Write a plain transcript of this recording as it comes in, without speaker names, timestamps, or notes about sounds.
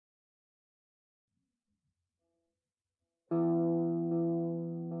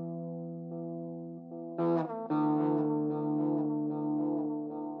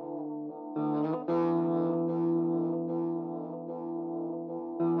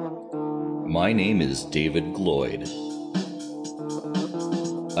My name is David Gloyd.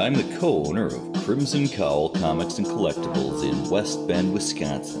 I'm the co-owner of Crimson Cowl Comics and Collectibles in West Bend,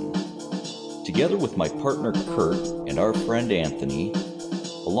 Wisconsin. Together with my partner Kurt and our friend Anthony,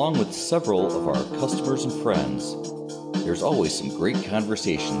 along with several of our customers and friends, there's always some great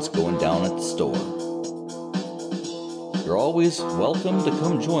conversations going down at the store. You're always welcome to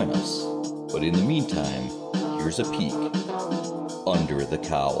come join us, but in the meantime, here's a peek under the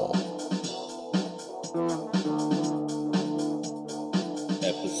cowl.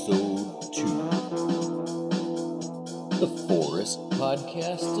 Episode 2. The Forest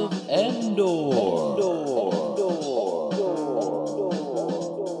Podcast of Endor.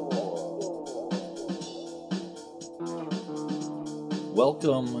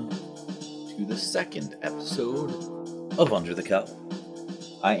 Welcome to the second episode of Under the Cowl.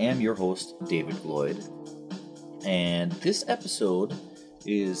 I am your host, David Gloyd, and this episode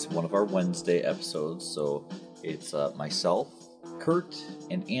is one of our Wednesday episodes, so it's myself, Kurt,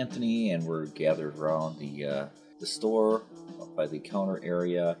 and Anthony, and we're gathered around the store up by the counter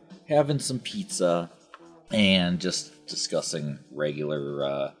area, having some pizza, and just discussing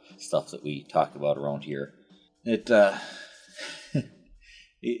regular stuff that we talk about around here.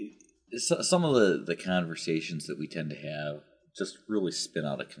 Some of the conversations that we tend to have just really spin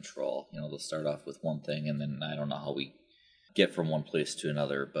out of control. You know, they'll start off with one thing, and then I don't know how we get from one place to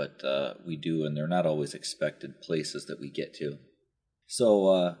another, but we do, and they're not always expected places that we get to.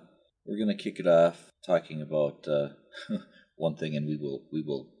 So we're gonna kick it off talking about one thing, and we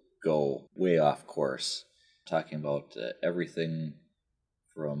will go way off course, talking about everything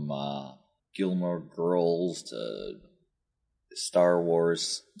from Gilmore Girls to Star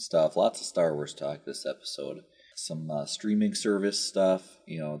Wars stuff. Lots of Star Wars talk this episode. Some streaming service stuff.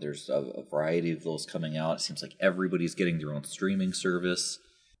 You know, there's a variety of those coming out. It seems like everybody's getting their own streaming service.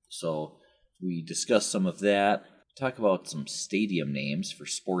 So we discuss some of that. Talk about some stadium names for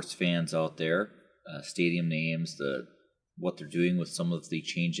sports fans out there. Stadium names, what they're doing with some of the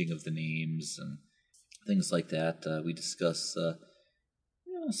changing of the names and things like that. We discuss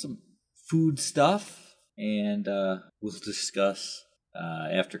some food stuff, and we'll discuss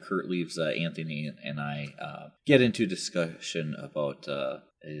after Kurt leaves. Anthony and I get into discussion about the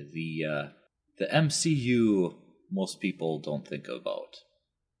MCU. Most people don't think about,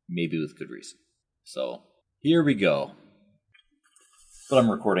 maybe with good reason. So here we go. But I'm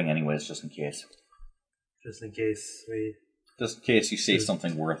recording anyways, just in case. Just in case you say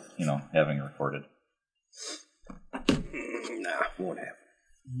something worth, having recorded. Nah, won't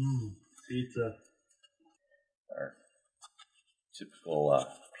happen. Pizza. Our typical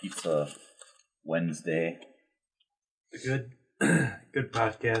pizza Wednesday. A good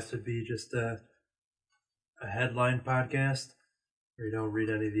podcast would be just a headline podcast where you don't read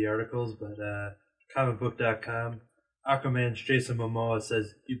any of the articles, but comicbook.com, Aquaman's Jason Momoa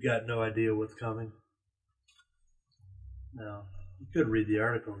says, "You've got no idea what's coming." Now, you could read the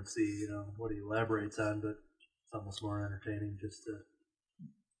article and see, what he elaborates on, but it's almost more entertaining just to...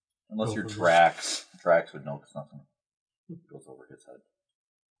 Unless you're Drax. Drax would know because nothing goes over his head.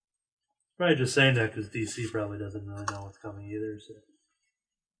 Probably just saying that because DC probably doesn't really know what's coming either. So.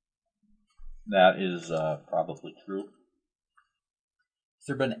 That is probably true. Has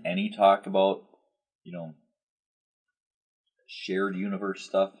there been any talk about, shared universe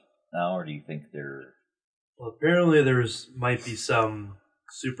stuff now, or do you think they're... Well, apparently might be some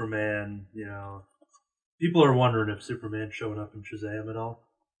Superman, people are wondering if Superman showed up in Shazam at all.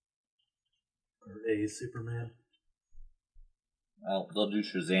 Or a Superman. Well, they'll do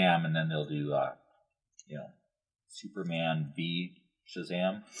Shazam, and then they'll do, Superman v.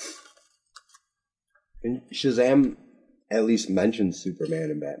 Shazam. And Shazam at least mentions Superman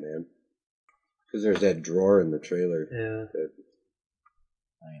and Batman. Because there's that drawer in the trailer. Yeah.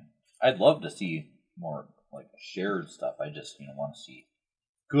 I'd love to see more, shared stuff. I just, want to see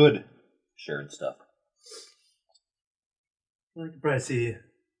good shared stuff. I could probably see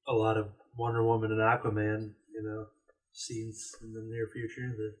a lot of Wonder Woman and Aquaman, scenes in the near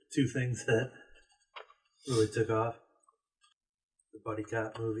future. The two things that really took off. The buddy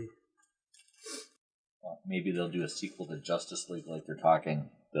cop movie. Well, maybe they'll do a sequel to Justice League like they're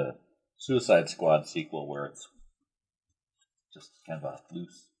talking the Suicide Squad sequel, where it's just kind of a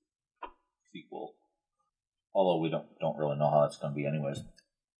loose sequel. Although we don't really know how it's going to be anyways.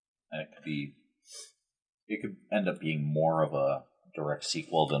 And it could end up being more of a direct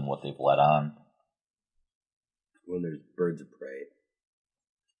sequel than what they've let on. When there's Birds of Prey.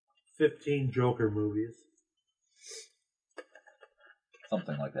 15 Joker movies.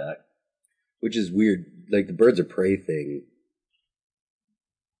 Something like that. Which is weird. Like, the Birds of Prey thing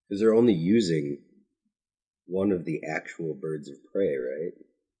Because they're only using one of the actual birds of prey, right?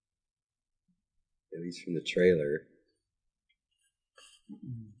 At least from the trailer.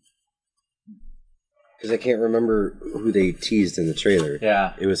 Because I can't remember who they teased in the trailer.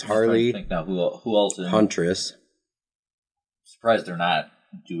 Yeah. It was I'm trying to Harley, think now who else is Huntress. Surprised they're not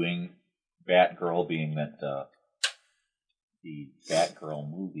doing Batgirl, being that the Batgirl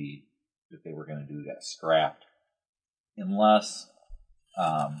movie that they were going to do got scrapped. Unless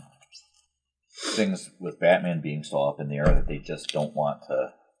things with Batman being so up in the air that they just don't want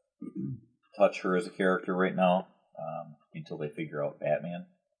to touch her as a character right now until they figure out Batman.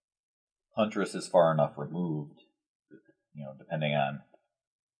 Huntress is far enough removed, depending on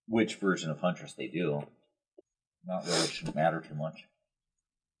which version of Huntress they do. Not really shouldn't matter too much.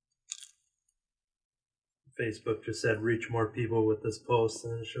 Facebook just said reach more people with this post,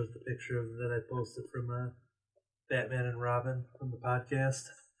 and it shows the picture that I posted from Batman and Robin from the podcast.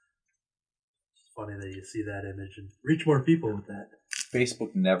 It's funny that you see that image and reach more people with that.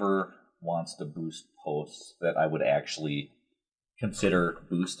 Facebook never wants to boost posts that I would actually consider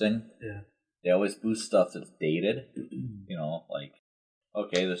boosting. Yeah. They always boost stuff that's dated. Like,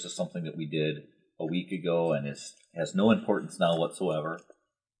 okay, this is something that we did a week ago and has no importance now whatsoever.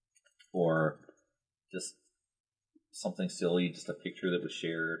 Or just something silly, just a picture that was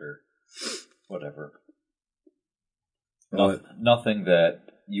shared or whatever. Nothing that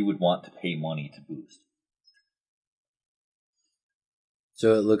you would want to pay money to boost.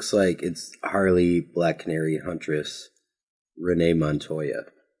 So it looks like it's Harley, Black Canary, Huntress, Renee Montoya,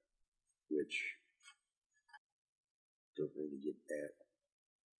 which don't really get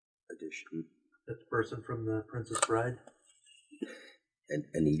that addition. That the person from the Princess Bride. And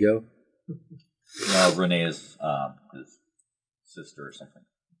Inigo? No, Renee is his sister or something.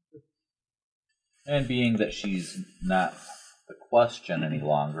 And being that she's not the Question any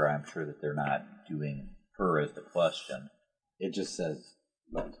longer, I'm sure that they're not doing her as the Question. It just says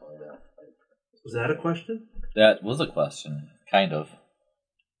Montoya. Was that a question? That was a question, kind of.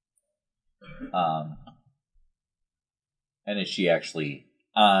 And is she actually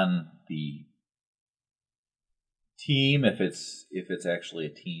on the team? If it's actually a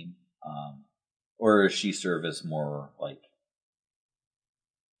team, or does she serve as more like,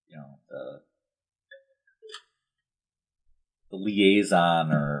 the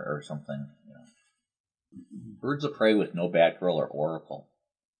liaison or something? Birds of Prey with no Batgirl or Oracle.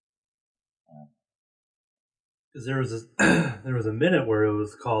 Because there was a minute where it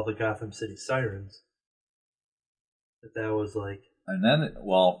was called the Gotham City Sirens. That was like. And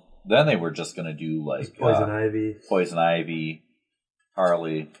then they were just going to do like Poison Ivy,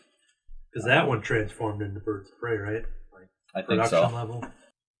 Harley. Because that one transformed into Birds of Prey, right? Like I think so. Production level.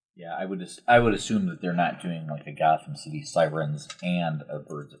 Yeah, I would assume that they're not doing like a Gotham City Sirens and a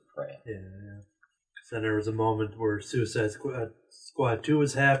Birds of Prey. Yeah. Then there was a moment where Suicide Squad 2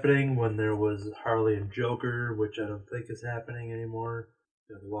 was happening when there was Harley and Joker, which I don't think is happening anymore.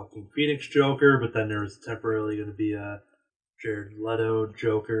 The Joaquin Phoenix Joker, but then there was temporarily going to be a Jared Leto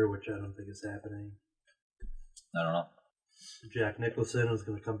Joker, which I don't think is happening. I don't know. Jack Nicholson was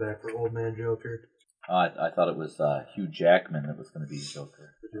going to come back for Old Man Joker. I thought it was Hugh Jackman that was going to be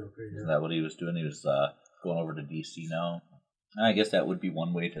Joker. The Joker, yeah. Isn't that what he was doing? He was going over to DC now. I guess that would be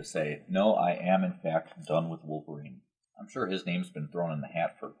one way to say, no, I am in fact done with Wolverine. I'm sure his name's been thrown in the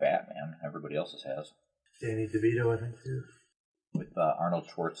hat for Batman. Everybody else's has. Danny DeVito, I think, too. With Arnold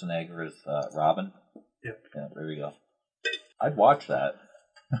Schwarzenegger as Robin. Yep. Yeah, there we go. I'd watch that.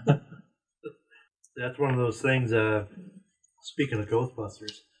 That's one of those things, speaking of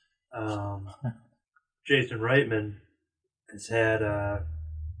Ghostbusters, Jason Reitman has had, for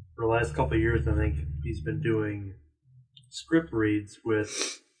the last couple of years, I think, he's been doing script reads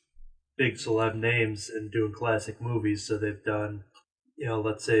with big celeb names and doing classic movies. So they've done,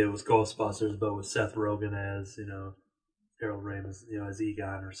 let's say it was Ghostbusters, but with Seth Rogen as, Harold Ramis, as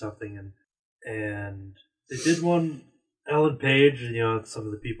Egon or something. And they did one, Ellen Page, some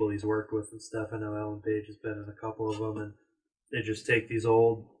of the people he's worked with and stuff. I know Ellen Page has been in a couple of them, and they just take these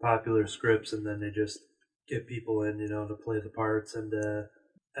old popular scripts and then they just get people in, to play the parts. And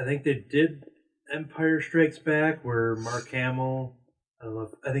I think they did Empire Strikes Back, where Mark Hamill,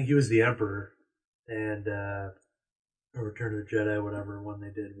 I think he was the Emperor, and Return of the Jedi, whatever one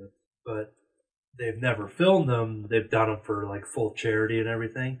they did with. But they've never filmed them. They've done them for like full charity and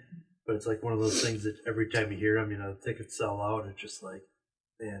everything. But it's like one of those things that every time you hear them, the tickets sell out. It's just like,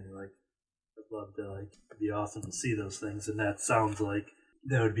 man, I'd love to it'd be awesome to see those things. And that sounds like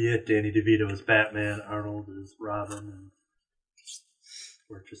that would be it. Danny DeVito as Batman, Arnold as Robin, and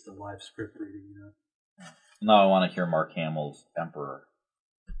or just a live script reading, Now I want to hear Mark Hamill's Emperor.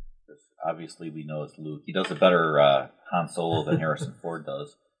 Because obviously we know it's Luke. He does a better Han Solo than Harrison Ford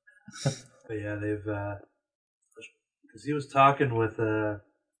does. But yeah, they've because he was talking with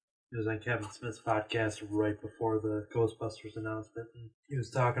he was on Kevin Smith's podcast right before the Ghostbusters announcement, and he was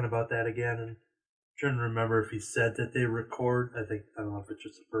talking about that again. And I'm trying to remember if he said that they record. I don't know if it's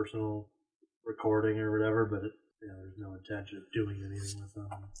just a personal recording or whatever, but there's no intention of doing anything with them.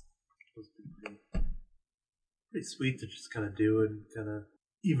 It's supposed to be pretty sweet to just kind of do and kind of,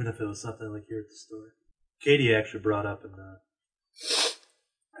 even if it was something like here at the store. Katie actually brought up on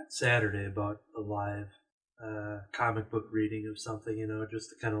Saturday about a live comic book reading of something, just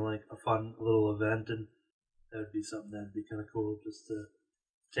to kind of like a fun little event, and that would be something that'd be kind of cool just to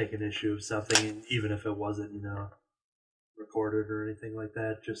take an issue of something, and even if it wasn't, recorded or anything like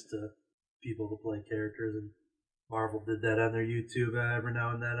that, just to people to play characters. And Marvel did that on their YouTube every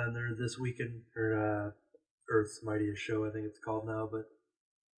now and then on their This Weekend or Earth's Mightiest Show, I think it's called now, but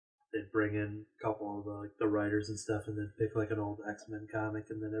they'd bring in a couple of the writers and stuff, and then pick like an old X-Men comic,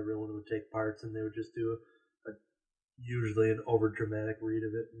 and then everyone would take parts, and they would just do usually an over dramatic read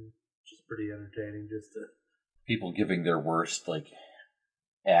of it, and just pretty entertaining. Just to people giving their worst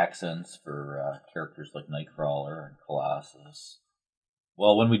accents for characters like Nightcrawler and Colossus.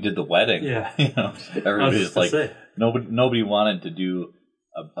 Well, when we did the wedding, yeah, everybody was like, nobody wanted to do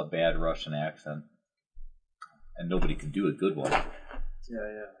a bad Russian accent, and nobody could do a good one. Yeah.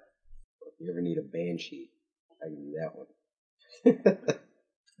 If you ever need a banshee, I can do that one.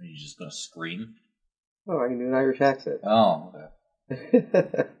 Are you just gonna scream? Oh, I can do an Irish accent. Oh,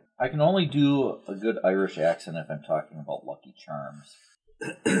 okay. I can only do a good Irish accent if I'm talking about Lucky Charms.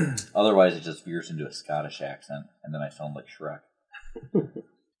 Otherwise, it just veers into a Scottish accent, and then I sound like Shrek.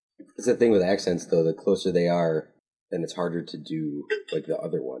 It's the thing with accents, though. The closer they are, then it's harder to do like the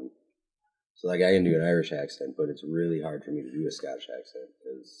other one. So, I can do an Irish accent, but it's really hard for me to do a Scottish accent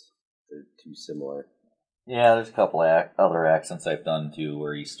because they're too similar. Yeah, there's a couple other accents I've done too,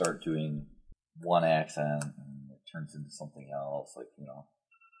 where you start doing one accent and it turns into something else.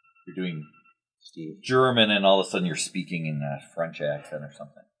 You're doing German, and all of a sudden you're speaking in a French accent or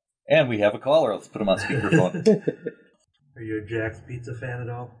something. And we have a caller. Let's put him on speakerphone. Are you a Jack's Pizza fan at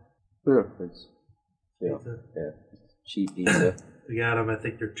all? Yeah, Pizza? Yeah. Cheap pizza. We got them. I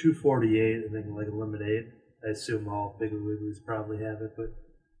think they're $2.48, and they can eliminate. I assume all Piggly Wigglies probably have it, but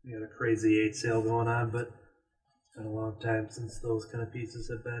we got a crazy 8 sale going on. But it's been a long time since those kind of pizzas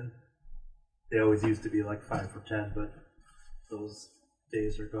have been. They always used to be like 5 for $10, but those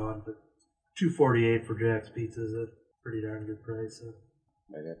days are gone. But $2.48 for Jack's Pizza is a pretty darn good price. So.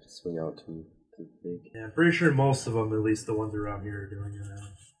 Might have to swing out too big. Yeah, I'm pretty sure most of them, at least the ones around here, are doing it now.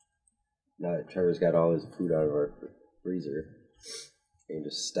 Now that Trevor's got all his food out of our freezer, you can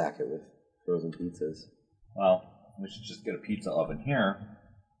just stack it with frozen pizzas. Well, we should just get a pizza oven here,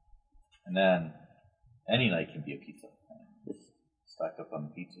 and then any night can be a pizza. Stock up on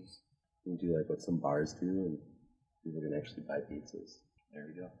the pizzas. You can do like what some bars do, and people can actually buy pizzas. There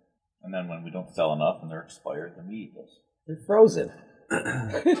we go. And then when we don't sell enough and they're expired, then we eat those. They're frozen.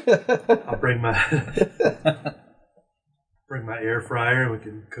 I'll bring my air fryer, and we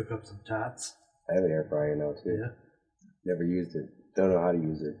can cook up some tots. I have an air fryer now too. Yeah. Never used it. Don't know how to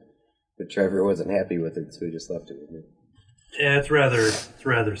use it. But Trevor wasn't happy with it, so he just left it with me. Yeah, it's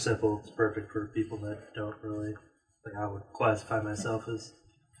rather simple. It's perfect for people that don't really, I would classify myself as.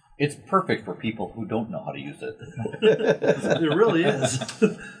 It's perfect for people who don't know how to use it. It really is.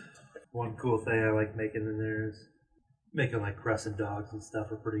 One cool thing I like making in there is making crescent dogs and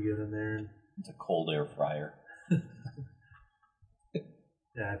stuff are pretty good in there. It's a cold air fryer.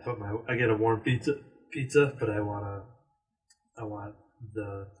 Yeah, I get a warm pizza, but I want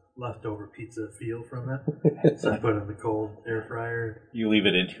the leftover pizza feel from it. So I put it in the cold air fryer. You leave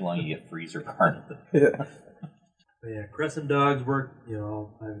it in too long, you get freezer burn. Yeah. But yeah, crescent dogs work.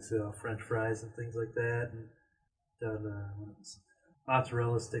 Obviously French fries and things like that. And done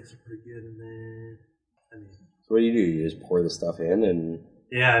mozzarella sticks are pretty good in there. So what do? You just pour the stuff in and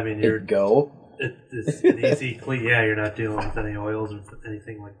you're go. It's an easy clean. Yeah, you're not dealing with any oils or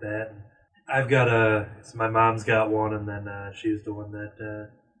anything like that. And I've got my mom's got one, and then she was the one that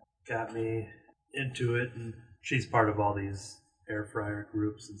got me into it, and she's part of all these air fryer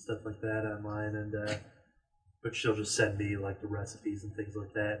groups and stuff like that online, and but she'll just send me the recipes and things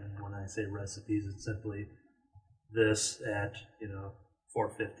like that. And when I say recipes, it's simply this at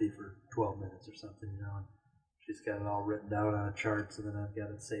 450 for 12 minutes or something, And she's got it all written down on a chart, so then I've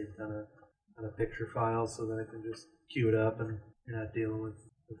got it saved on a picture file, so that I can just queue it up, and you're not dealing with.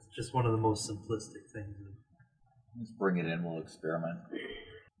 It's just one of the most simplistic things. Just bring it in. We'll experiment.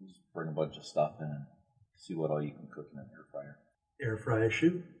 Just bring a bunch of stuff in and see what all you can cook in an air fryer. Air fry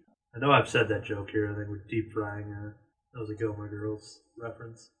shoot. I know I've said that joke here. I think with deep frying. That was a Gilmore Girls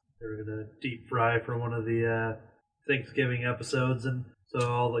reference. They were gonna deep fry for one of the Thanksgiving episodes, and so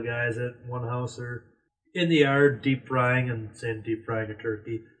all the guys at one house are in the yard deep frying and saying deep frying a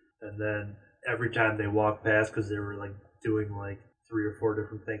turkey, and then every time they walk past, because they were like doing like 3 or 4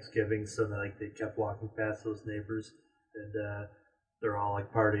 different Thanksgivings, so like they kept walking past those neighbors, and they're all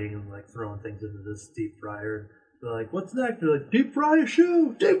like partying and like throwing things into this deep fryer. And they're like, "What's next?" They're like, "Deep fry a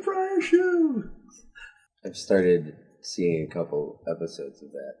shoe! Deep fry a shoe!" I've started seeing a couple episodes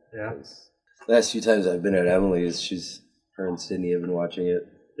of that. Yeah. The last few times I've been at Emily's, her and Sydney have been watching it.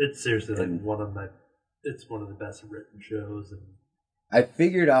 It's seriously like it's one of the best written shows. And I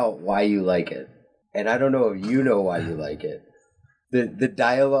figured out why you like it, and I don't know if you know why you like it. The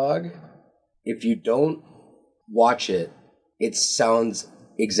dialogue, if you don't watch it, it sounds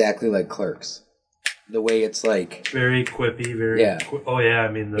exactly like Clerks. The way it's like very quippy, very yeah. Oh yeah,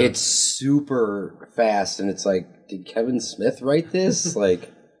 I mean it's super fast, and it's like, did Kevin Smith write this?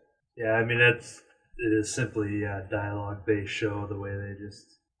 Like, yeah, I mean it is simply a dialogue based show. The way they just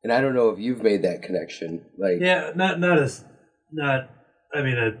and I don't know if you've made that connection. Like, yeah, I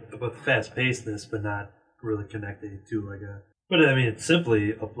mean with fast pacedness, but not really connecting to like a. But I mean it's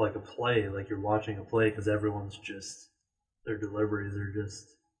simply like a play, like you're watching a play because everyone's just their deliveries are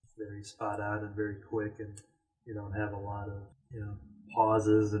just very spot on and very quick, and you don't have a lot of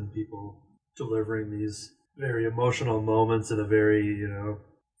pauses and people delivering these very emotional moments in a very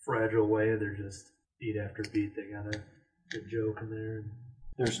fragile way. They're just beat after beat. They got a good joke in there.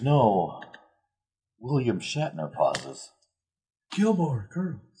 There's no William Shatner pauses. Gilmore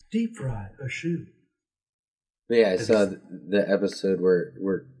Girls, deep fry a shoe. But yeah, I saw the episode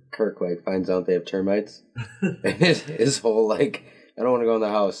where Kirk like finds out they have termites. And his whole like, I don't want to go in the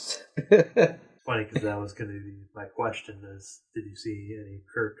house. Funny because that was going to be my question: is did you see any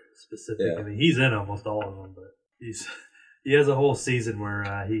Kirk specific? Yeah. I mean, he's in almost all of them, but he has a whole season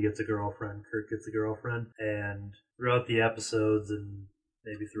where he gets a girlfriend. Kirk gets a girlfriend, and throughout the episodes and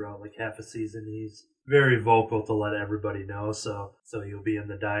maybe throughout like half a season, he's very vocal to let everybody know. So he'll be in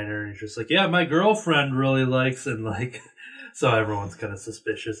the diner and he's just like, "Yeah, my girlfriend really likes," and like, so everyone's kind of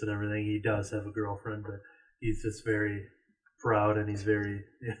suspicious and everything. He does have a girlfriend, but he's just very proud and he's very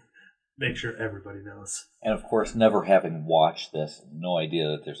make sure everybody knows. And of course, never having watched this, no idea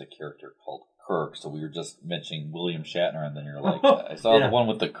that there's a character called Kirk. So we were just mentioning William Shatner, and then you're like, I saw the one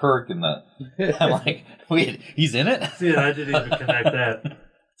with the Kirk and the. I'm like, wait, he's in it? See, I didn't even connect that.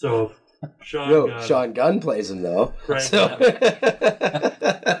 So Sean Gunn plays him though. Right. So.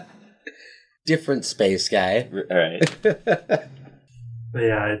 Different space guy. All right. But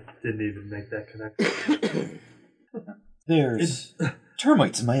yeah, I didn't even make that connection. There's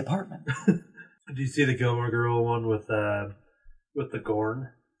termites in my apartment. Did you see the Gilmore Girl one with the Gorn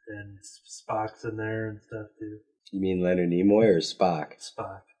and Spock's in there and stuff too? You mean Leonard Nimoy or Spock?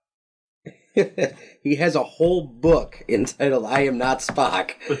 Spock. He has a whole book entitled "I Am Not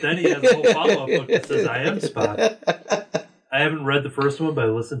Spock." But then he has a whole follow-up book that says "I Am Spock." I haven't read the first one, but I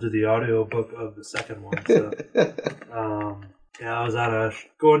listened to the audio book of the second one. So, yeah, I was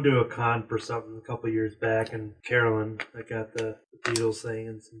going to a con for something a couple years back, and Carolyn, I got the Beatles thing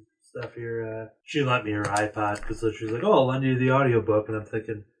and some stuff here. She lent me her iPod because she's like, "Oh, I'll lend you the audio book," and I'm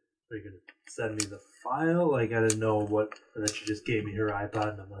thinking, "Are you gonna send me the file?" Like I didn't know what, and then she just gave me her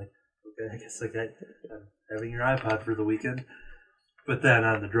iPod, and I'm like, "Okay, I guess like I'm having your iPod for the weekend." But then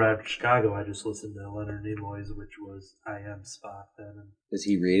on the drive to Chicago, I just listened to Leonard Nimoy's, which was "I Am Spock." Then and Does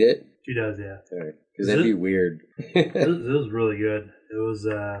he read it? she does, yeah. Because that'd be weird. It was really good. It was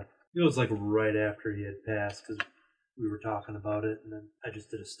like right after he had passed because we were talking about it, and then I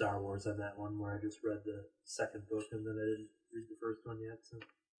just did a Star Wars on that one where I just read the second book and then I didn't read the first one yet. So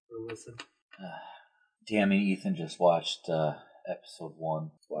or listen. Damn, Ethan just watched episode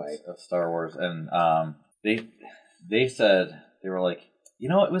 1 of Star Wars, and they said. They were like,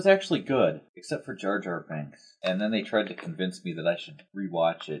 it was actually good, except for Jar Jar Binks. And then they tried to convince me that I should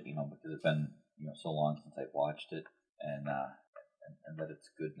rewatch it, because it's been, so long since I've watched it, and that it's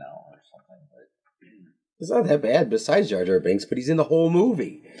good now or something. But it's not that bad. Besides Jar Jar Binks, but he's in the whole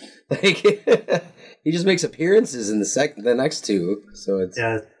movie. Like he just makes appearances in the next two. So it's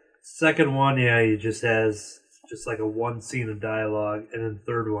second one, he just has just like a one scene of dialogue, and then the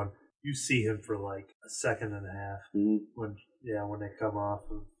third one, you see him for like a second and a half when they come off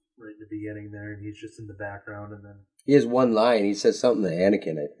of right in the beginning there, and he's just in the background, and then he has one line. He says something to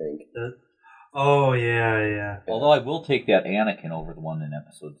Anakin, I think. Oh yeah. Although I will take that Anakin over the one in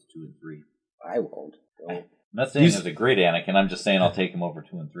episodes 2 and 3. I won't. I'm not saying he's a great Anakin. I'm just saying I'll take him over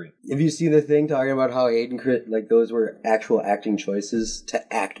 2 and 3. Have you seen the thing talking about how Aiden, like, those were actual acting choices to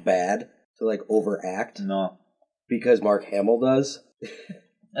act bad, to, like, overact? No. Because Mark Hamill does?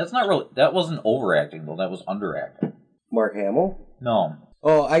 That's not really... That wasn't overacting, though. That was underacting. Mark Hamill? No.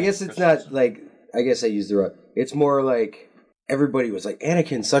 Oh, I guess it's not, like... I guess I used the wrong... It's more like... Everybody was like,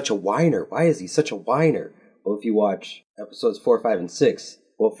 Anakin's such a whiner. Why is he such a whiner? Well, if you watch episodes 4, 5, and 6...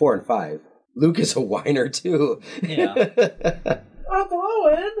 Well, 4 and 5... Luke is a whiner, too. Yeah. Uncle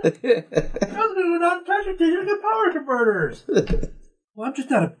Owen! I was doing untouched to get power converters! Well, I'm just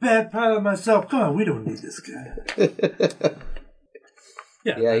not a bad pilot myself. Come on, we don't need this guy.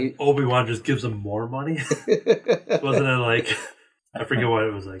 Yeah, Obi-Wan just gives him more money. Wasn't it like... I forget what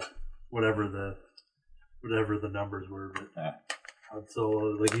it was like. Whatever the numbers were. But so,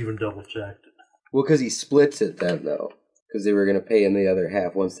 like, even double-checked. Well, because he splits it then, though. Because they were going to pay him the other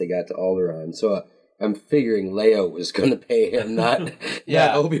half once they got to Alderaan. So I'm figuring Leia was going to pay him, not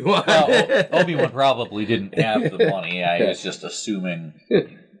Obi-Wan. Well, Obi-Wan probably didn't have the money. Yeah, he was just assuming.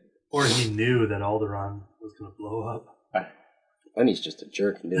 Or he knew that Alderaan was going to blow up. And he's just a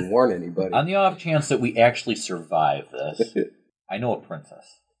jerk and didn't warn anybody. On the off chance that we actually survive this, I know a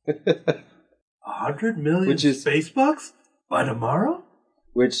princess. 100 million space bucks? By tomorrow?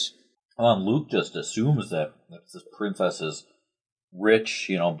 Which... Luke just assumes that this princess is rich,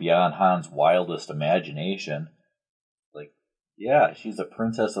 beyond Han's wildest imagination. Like, yeah, she's a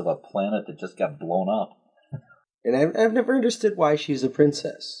princess of a planet that just got blown up. And I've never understood why she's a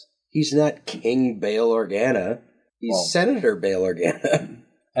princess. He's not King Bail Organa. He's Senator Bail Organa.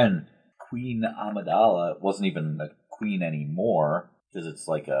 And Queen Amidala wasn't even the queen anymore, because it's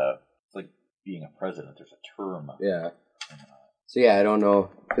like being a president. There's a term. Yeah. So yeah, I don't know,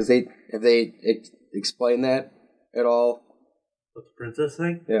 because have they explained that at all? What's the princess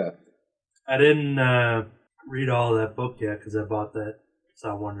thing? Yeah. I didn't read all that book yet because I bought that, so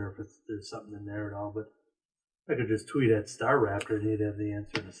I wonder if there's something in there at all. But I could just tweet at Star Raptor and he'd have the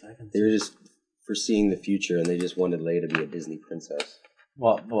answer in a second. They were just foreseeing the future, and they just wanted Leia to be a Disney princess.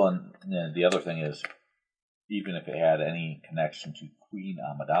 Well, and the other thing is, even if it had any connection to Queen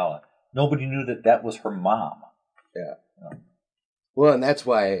Amidala, nobody knew that was her mom. Yeah. Well, and that's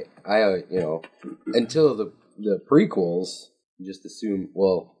why I, until the prequels, you just assume,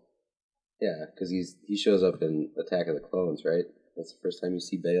 because he shows up in Attack of the Clones, right? That's the first time you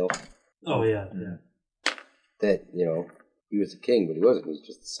see Bail. Oh, yeah. That, he was a king, but he wasn't. He was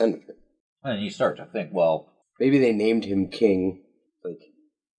just a senator. And you start to think, well... Maybe they named him king,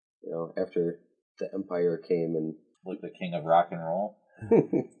 after the Empire came and... Like the king of rock and roll?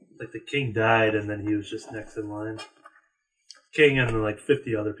 Like the king died, and then he was just next in line. King and then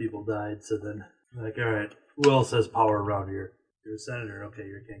 50 other people died, so then all right, who else has power around here? You're a senator, okay,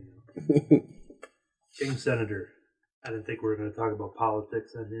 you're king now. King senator. I didn't think we were going to talk about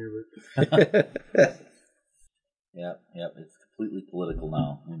politics on here, but Yep, it's completely political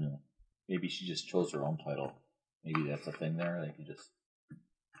now. Who knew? Maybe she just chose her own title. Maybe that's the thing there. They could just,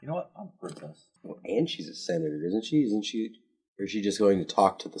 you know what? I'm a princess. Well, and she's a senator, isn't she? Or is she just going to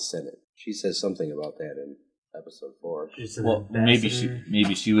talk to the Senate? She says something about that in episode 4. Maybe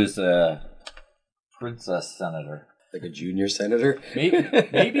she was a princess senator, like a junior senator.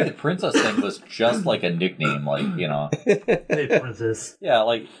 Maybe the princess thing was just like a nickname, Hey, princess. Yeah,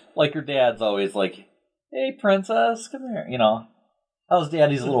 like your dad's always like, hey, princess, come here. How's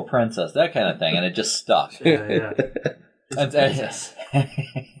daddy's little princess? That kind of thing, and it just stuck. Yeah. I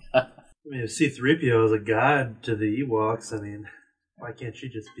mean, if C-3PO is a god to the Ewoks, why can't she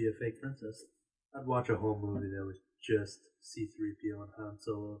just be a fake princess? I'd watch a whole movie that was just C-3PO and Han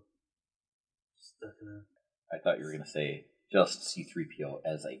Solo stuck in a... I thought you were going to say just C-3PO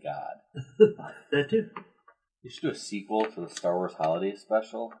as a god. That too. You should do a sequel to the Star Wars Holiday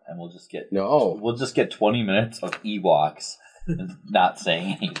Special, and we'll just get 20 minutes of Ewoks and not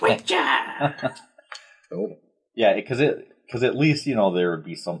saying anything. Oh. Yeah, because at least there would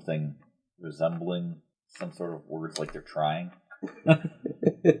be something resembling some sort of words like they're trying.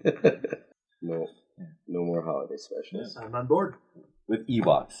 No more holiday specials. I'm on board. With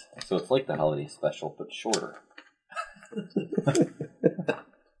Ewoks. So it's like the holiday special, but shorter.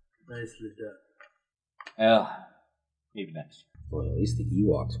 Nicely done. Maybe next year. Well, at least the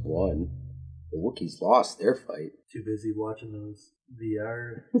Ewoks won. The Wookiees lost their fight. Too busy watching those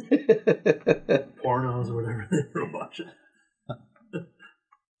VR pornos or whatever they were watching.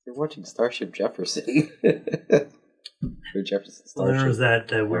 They're watching Starship Jefferson. Or Jefferson Starship. Well, there was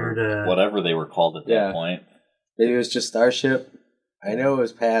that weird... whatever they were called at that point. Maybe it was just Starship. I know it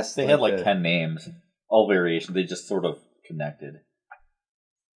was past... They had 10 names. All variations. They just sort of connected.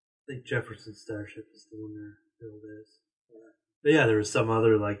 I think Jefferson Starship is the one they're billed as. But yeah, there was some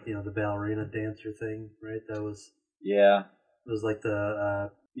other like the ballerina dancer thing, right? That was Yeah. it was like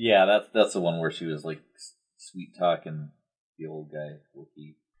the Yeah, that's the one where she was like sweet talking the old guy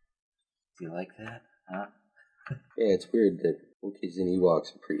Wookiee. Do you like that? Huh? Yeah, it's weird that Wookiees and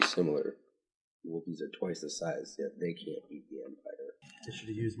Ewoks are pretty similar. Wookiees are twice the size, yet they can't beat the Empire. they should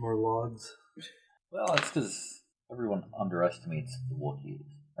have used more logs. Well, it's because everyone underestimates the Wookiees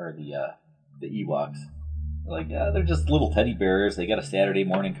or the Ewoks. They're like, yeah, they're just little teddy bears. They got a Saturday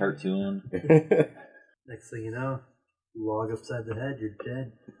morning cartoon. Next thing you know, log upside the head, you're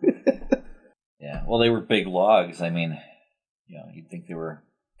dead. Yeah, well, they were big logs. I mean, you'd think they were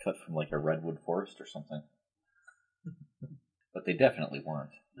cut from like a redwood forest or something. But they definitely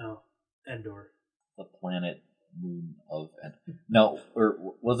weren't. No, Endor. The planet moon of No, or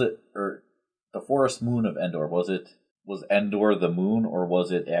was it, or the forest moon of Endor? Was Endor the moon, or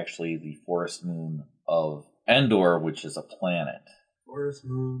was it actually the forest moon of Endor, which is a planet? Forest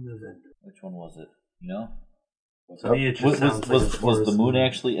moon of Endor. Which one was it? You know? To me, it just sounds like a Was forest the moon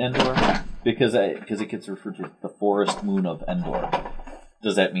actually Endor? Because it gets referred to as the forest moon of Endor.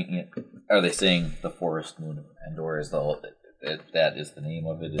 Does that mean? Are they saying the forest moon of Endor is that is the name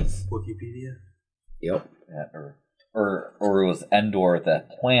of it? Is Wikipedia? Yep. Or it was Endor the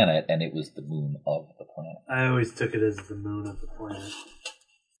planet, and it was the moon of the planet. I always took it as the moon of the planet.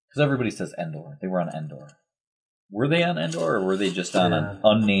 Because everybody says Endor. They were on Endor. Were they on Endor, or were they just on an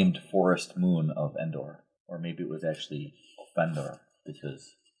unnamed forest moon of Endor? Or maybe it was actually Offendor,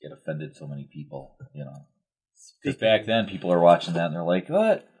 because it offended so many people, Because back then, people are watching that, and they're like,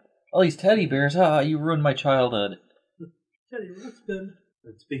 what? All these teddy bears, you ruined my childhood. Teddy Ruxpin.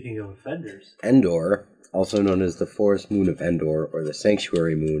 And speaking of offenders, Endor, also known as the forest moon of Endor or the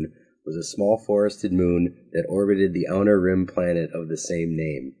sanctuary moon, was a small forested moon that orbited the outer rim planet of the same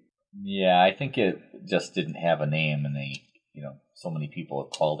name. Yeah, I think it just didn't have a name, and they, so many people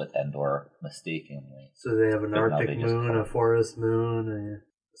have called it Endor mistakenly. so they have an But now Arctic they just moon, call a it forest moon,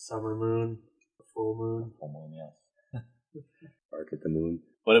 a summer moon, a full moon. full moon, yes. Arc at the moon.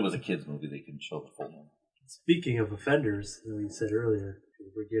 But it was a kids' movie; they couldn't show the full moon. Speaking of offenders, we said earlier,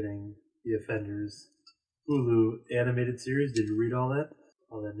 we're getting the Offenders Hulu animated series. Did you read all that?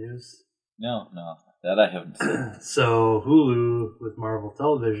 All that news? No, that I haven't seen. So Hulu with Marvel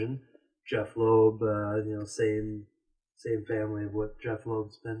Television, Jeff Loeb, same family of what Jeff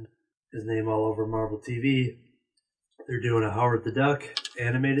Loeb's been his name all over Marvel TV. They're doing a Howard the Duck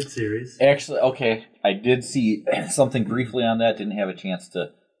animated series. Actually, okay, I did see something briefly on that. Didn't have a chance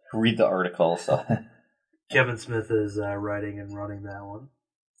to read the article, so. Kevin Smith is writing and running that one.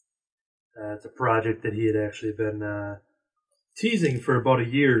 It's a project that he had actually been teasing for about a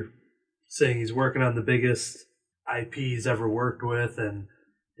year, saying he's working on the biggest IP he's ever worked with, and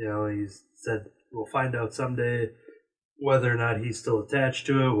he's said we'll find out someday whether or not he's still attached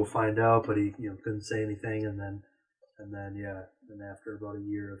to it. We'll find out, but he couldn't say anything, and then after about a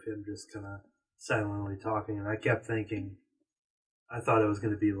year of him just kind of silently talking, and I kept thinking, I thought it was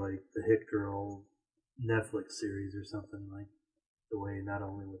going to be like the Hit Girl Netflix series or something, like the way not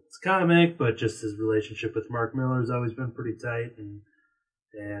only with his comic but just his relationship with Mark Miller has always been pretty tight, and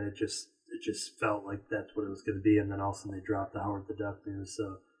it just felt like that's what it was going to be. And then all of a sudden they dropped the Howard the Duck news.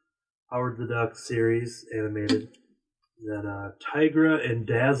 So Howard the Duck series animated, then Tigra and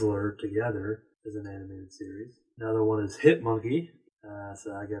Dazzler together is an animated series. Another one is Hit Monkey,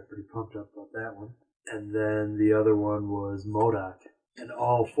 so I got pretty pumped up about that one. And then the other one was MODOK. And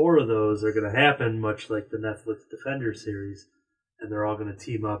all four of those are going to happen much like the Netflix Defender series, and they're all going to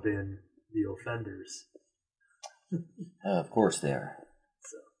team up in The Offenders. Of course they are.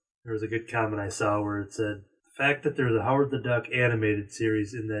 So there was a good comment I saw where it said, the fact that there's a Howard the Duck animated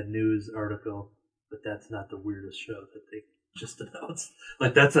series in that news article, but that's not the weirdest show that they just announced.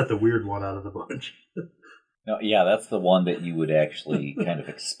 Like, that's not the weird one out of the bunch. No, yeah, that's the one that you would actually kind of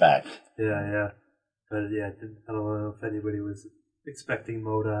expect. Yeah. But yeah, I don't know if anybody was expecting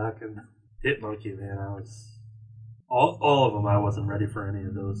MODOK and Hit Monkey, man. I was all of them. I wasn't ready for any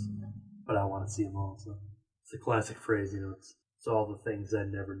of those, but I want to see them all. So it's a classic phrase, it's all the things I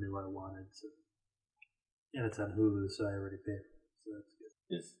never knew I wanted. So, and it's on Hulu, so I already paid for it. So that's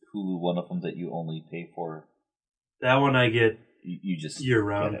good. Is Hulu one of them that you only pay for? That one I get You just year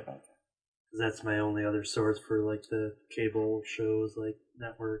round. get it. That's my only other source for like the cable shows, like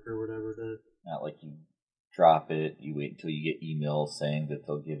network or whatever. Not like you drop it, you wait until you get emails saying that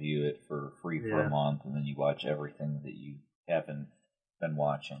they'll give you it for free for a month, and then you watch everything that you haven't been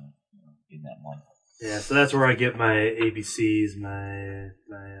watching in that month. Yeah, so that's where I get my ABCs, my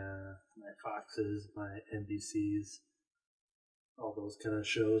Foxes, my NBCs, all those kind of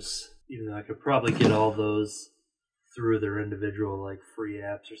shows. Even though I could probably get all those through their individual like free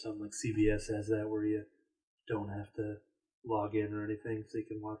apps or something. Like CBS has that where you don't have to log in or anything, so you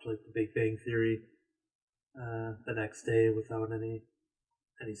can watch like The Big Bang Theory the next day without any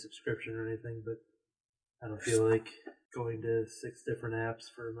subscription or anything. But I don't feel like going to 6 different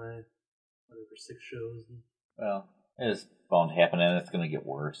apps for my 6 shows. Well, it's bound to happen, and it's going to get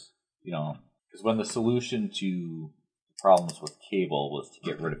worse. Because when the solution to problems with cable was to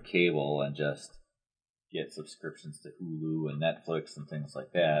get rid of cable and just get subscriptions to Hulu and Netflix and things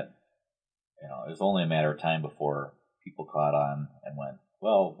like that, it was only a matter of time before people caught on and went,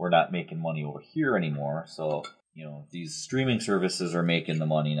 well, we're not making money over here anymore, so these streaming services are making the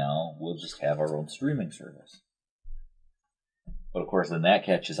money now. We'll just have our own streaming service. But of course, then that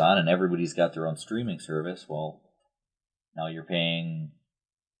catches on, and everybody's got their own streaming service. Well, now you're paying,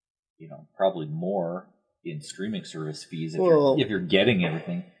 probably more in streaming service fees if you're getting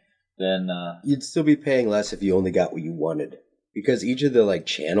everything. Then you'd still be paying less if you only got what you wanted, because each of the like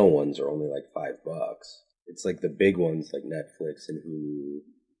channel ones are only like $5. It's like the big ones like Netflix and Hulu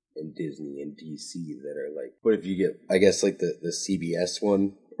and Disney and DC that are like. But if you get, I guess like the CBS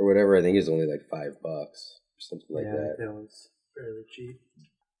one or whatever, I think is only like $5 or something like that. Yeah, that one's fairly cheap.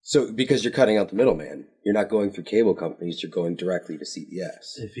 So because you're cutting out the middleman, you're not going through cable companies, you're going directly to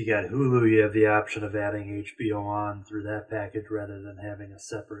CBS. If you got Hulu, you have the option of adding HBO on through that package rather than having a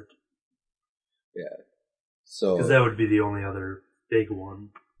separate. Yeah. So because that would be the only other big one.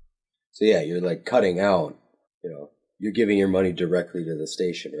 So yeah, you're like cutting out, you're giving your money directly to the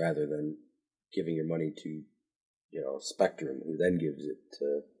station rather than giving your money to, Spectrum, who then gives it to.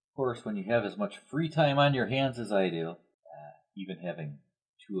 Of course, when you have as much free time on your hands as I do, even having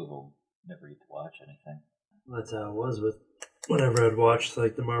 2 of them, never get to watch anything. That's how it was with whenever I'd watch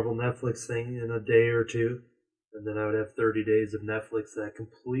like the Marvel Netflix thing in a day or two, and then I would have 30 days of Netflix that I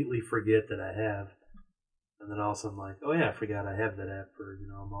completely forget that I have. And then also I'm like, oh yeah, I forgot I have that app for,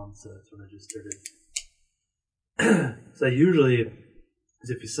 a month, so that's when I just started. So usually,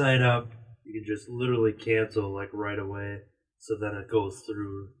 if you sign up, you can just literally cancel like right away, so then it goes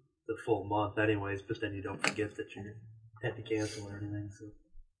through the full month anyways, but then you don't forget that you had to cancel or anything, so.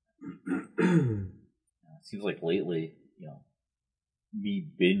 It seems like lately, me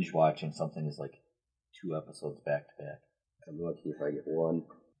binge watching something is like 2 episodes back to back. I'm lucky if I get one.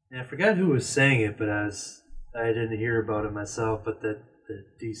 Yeah, I forgot who was saying it, but I didn't hear about it myself, but that the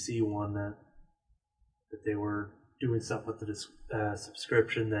DC one that they were doing something with the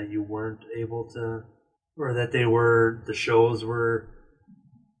subscription that you weren't able to, or that they were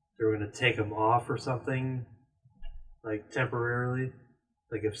going to take them off or something, like temporarily,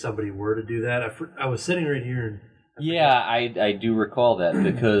 like if somebody were to do that. I was sitting right here and. I do recall that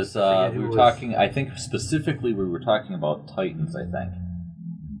because we were talking. I think specifically we were talking about Titans. I think.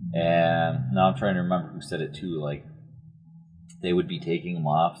 And now I'm trying to remember who said it too. Like, they would be taking them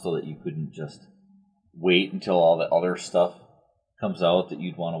off so that you couldn't just wait until all the other stuff comes out that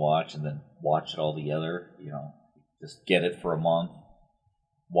you'd want to watch and then watch it all together. Just get it for a month,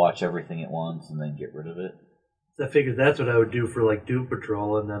 watch everything at once, and then get rid of it. So I figured that's what I would do for like Doom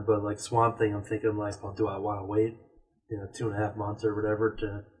Patrol, and then but like Swamp Thing, I'm thinking like, well, do I want to wait, 2.5 months or whatever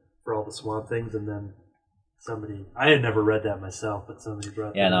for all the Swamp Things, and then. I had never read that myself, but somebody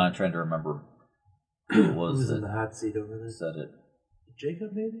brought. Yeah, now I'm trying to remember who it was. Who's in the hot seat over there? Said it.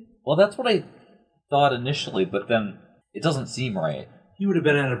 Jacob, maybe. Well, that's what I thought initially, but then it doesn't seem right. He would have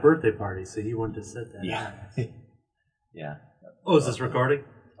been at a birthday party, so he wouldn't have said that. Yeah. Yeah. Oh, is this recording?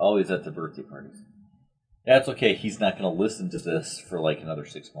 Always at the birthday parties. That's okay. He's not going to listen to this for like another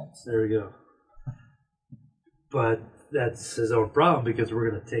 6 months. There we go. But that's his own problem because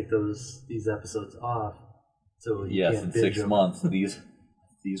we're going to take these episodes off. So yes, in 6 months, these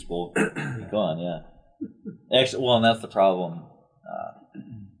will be gone. Yeah, actually, well, and that's the problem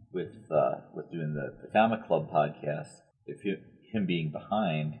with doing the Comic Club podcast. If him being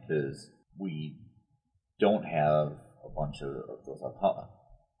behind, because we don't have a bunch of those up.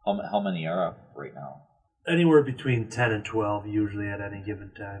 How many are up right now? Anywhere between 10 and 12, usually at any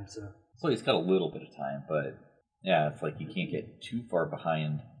given time. So he's got a little bit of time, but yeah, it's like you can't get too far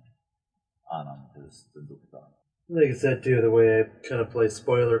behind on them because they'll be gone. Like I said too, the way I kind of play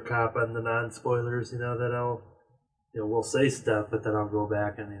spoiler cop on the non-spoilers, that I'll, we'll say stuff, but then I'll go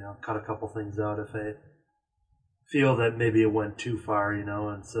back and cut a couple things out if I feel that maybe it went too far,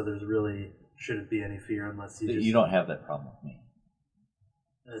 and so there's really shouldn't be any fear unless you don't have that problem with me,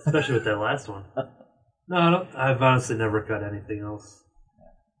 especially with that last one. No, I don't. I've honestly never cut anything else,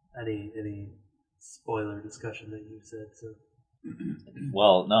 any spoiler discussion that you've said. So.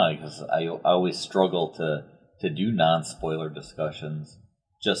 Well, no, because I always struggle to to do non-spoiler discussions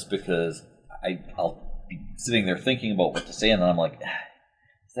just because I'll be sitting there thinking about what to say, and then I'm like,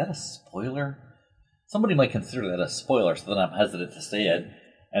 is that a spoiler? Somebody might consider that a spoiler, so then I'm hesitant to say it,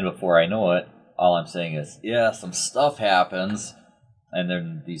 and before I know it, all I'm saying is, yeah, some stuff happens, and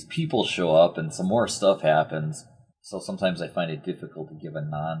then these people show up, and some more stuff happens. So sometimes I find it difficult to give a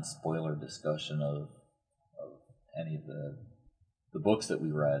non-spoiler discussion of any of the books that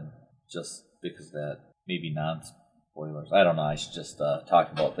we read, just because that maybe non-spoilers. I don't know. I should just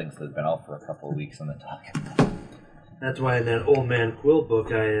talk about things that have been out for a couple of weeks and then talk about them. That's why in that Old Man Quill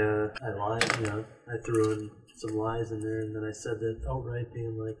book, I lied. I threw in some lies in there, and then I said that outright,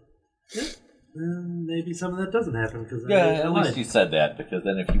 being like, yeah, maybe some of that doesn't happen because at least you said that, because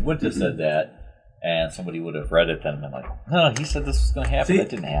then if you wouldn't have said that and somebody would have read it, then I'm like, oh, he said this was going to happen. That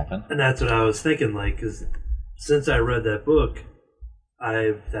didn't happen. And that's what I was thinking, like, because since I read that book,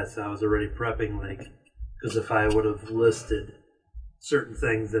 I was already prepping, like, because if I would have listed certain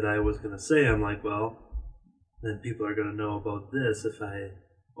things that I was going to say, I'm like, well, then people are going to know about this if I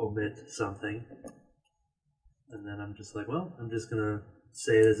omit something. And then I'm just like, well, I'm just going to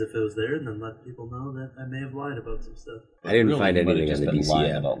say it as if it was there and then let people know that I may have lied about some stuff. I didn't find anything on the DC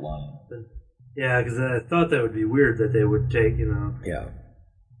app. About lying. But, yeah, because I thought that would be weird that they would take, Yeah.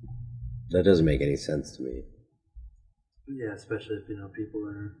 That doesn't make any sense to me. Yeah, especially if, people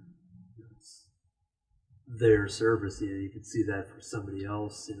are it's their service. Yeah, you could see that for somebody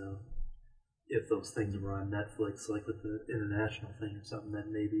else, if those things were on Netflix, like with the international thing or something, that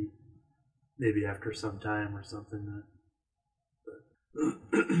maybe after some time or something.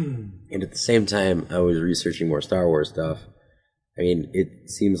 And at the same time, I was researching more Star Wars stuff. I mean, it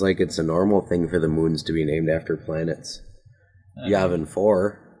seems like it's a normal thing for the moons to be named after planets. Yavin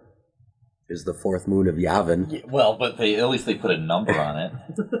 4 is the fourth moon of Yavin. Yeah, well, but at least they put a number on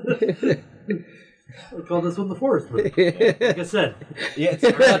it. I call this one the forest moon. Like I said. Yeah, it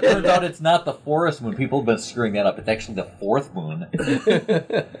turns out it's not the forest moon. People have been screwing that up. It's actually the fourth moon.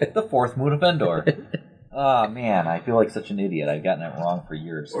 The fourth moon of Endor. Oh, man, I feel like such an idiot. I've gotten it wrong for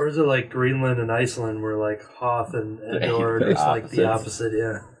years. Or is it like Greenland and Iceland where like Hoth and Endor are just like the opposite?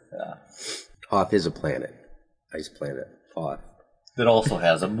 Yeah. Hoth is a planet. Ice planet. Hoth. That also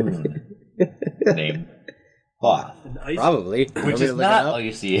has a moon named Hoth. Probably. Which is not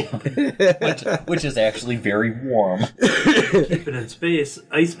icy. which is actually very warm. Keep it in space.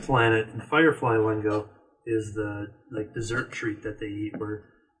 Ice planet in Firefly lingo is the dessert treat that they eat where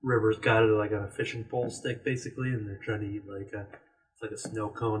River's got it like on a fishing pole stick basically, and they're trying to eat it's like a snow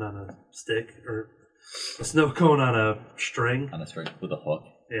cone on a stick or a snow cone on a string. On a string with a hook.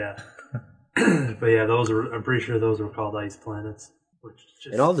 Yeah. But yeah, I'm pretty sure those were called ice planets.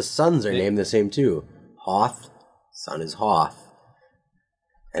 And all the suns are named the same too. Hoth, sun is Hoth.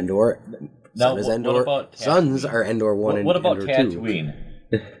 Endor, sun is Endor. Suns are Endor 1 and Endor 2. What about Tatooine?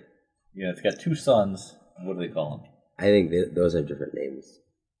 Yeah, it's got two suns. What do they call them? I think those have different names.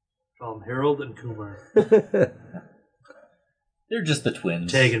 Call them Harold and Kumar. They're just the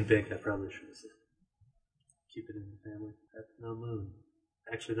twins. Tag and Vic, I probably should have said. Keep it in the family. That's no moon.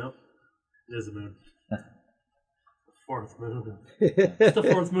 Actually, no. It is a moon. The fourth moon. It's the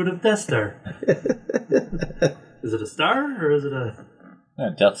fourth moon of Death Star. Is it a star or is it a...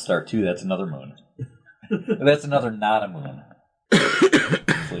 Death Star 2, that's another moon. That's another not a moon.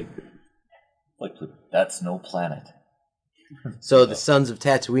 It's like that's no planet. So the sons of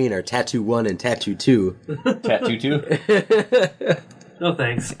Tatooine are Tattoo 1 and Tattoo 2. Tattoo 2? No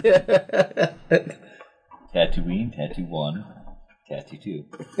thanks. Tatooine, Tattoo 1, Tattoo 2.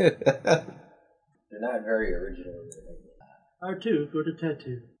 They're not very original. R2, go to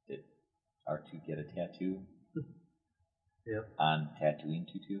Tattoo. Did R2 get a tattoo? Yep. On Tatooine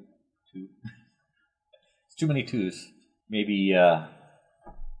 2? It's too many twos. Maybe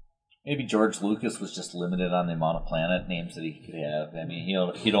George Lucas was just limited on the amount of planet names that he could have. I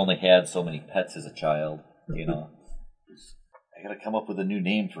mean, he'd only had so many pets as a child, I gotta come up with a new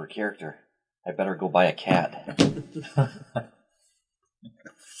name for a character. I better go buy a cat.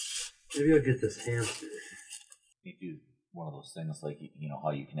 Maybe I'll get this hamster. Maybe one of those things like,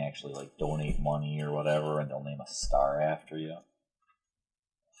 how you can actually donate money or whatever and they'll name a star after you.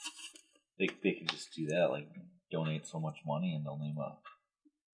 They can just do that, donate so much money and they'll name a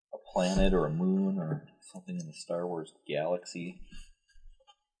planet or a moon or something in the Star Wars galaxy.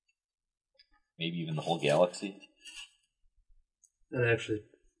 Maybe even the whole galaxy. That actually,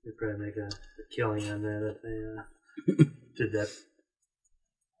 they'd probably make a killing on that if they did that.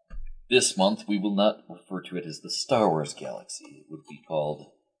 This month, we will not refer to it as the Star Wars galaxy. It would be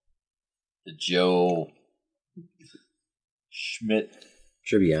called the Joe Schmidt.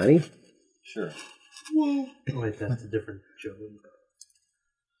 Tribbiani? Sure. Oh, wait, that's a different joke.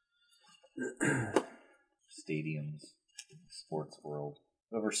 Stadiums, sports world.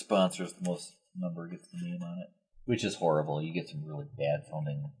 Whoever sponsors the most number gets the name on it, which is horrible. You get some really bad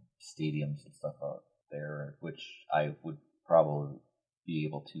sounding stadiums and stuff out there, which I would probably be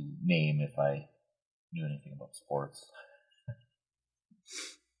able to name if I knew anything about sports.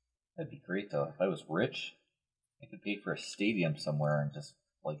 That'd be great though. If I was rich, I could pay for a stadium somewhere and just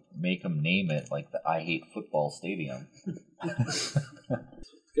like make them name it like the I Hate Football Stadium. It's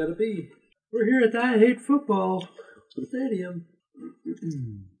gotta be. We're here at the I Hate Football Stadium.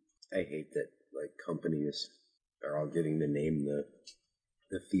 I hate that like companies are all getting to name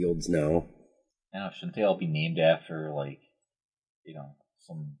the fields now. Now, shouldn't they all be named after like,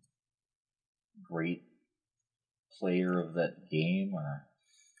 some great player of that game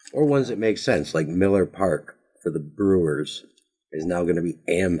Or ones that make sense, like Miller Park for the Brewers is now going to be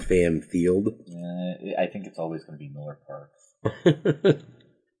AmFam Field. I think it's always going to be Miller Park.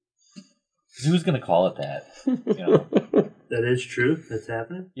 Who's going to call it that? That is true. That's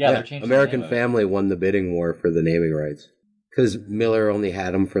happening. Yeah, they're changing American the name of it. Family won the bidding war for the naming rights because Miller only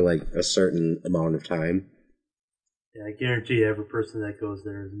had them for like a certain amount of time. Yeah, I guarantee every person that goes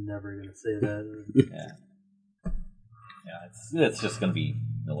there is never going to say that. Yeah, it's just going to be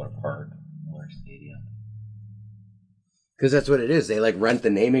Miller Park, Miller Stadium. Because that's what it is. They like rent the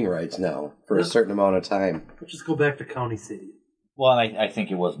naming rights now for a certain amount of time. Let's just go back to County Stadium. Well, and I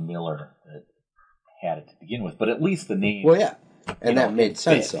think it was Miller that had it to begin with, but at least the name. Well, yeah, and that know, made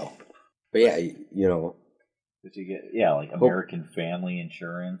sense fit. though. But yeah, you know, Did you get like American Family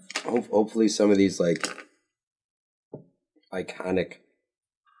Insurance? hopefully some of these like iconic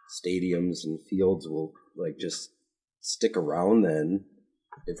stadiums and fields will like just stick around then,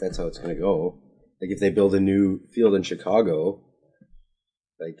 if that's how it's going to go. Like if they build a new field in Chicago,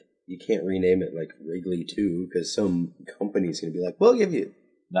 like you can't rename it like Wrigley 2 because some company's going to be like, we'll give you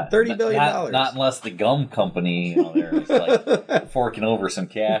 $30 billion. Not unless the gum company, there is like forking over some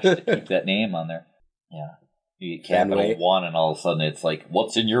cash to keep that name on there. Yeah. You get Capital Fenway. One, and all of a sudden it's like,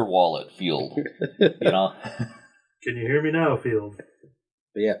 what's in your wallet, Field? Can you hear me now, Field?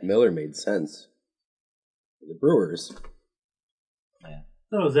 But yeah, Miller made sense. The Brewers. Yeah.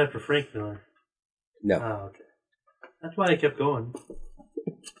 No, it was after Frank Miller. No. Oh, okay. That's why I kept going.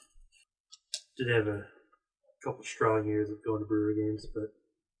 Did have a couple strong years of going to Brewer games, but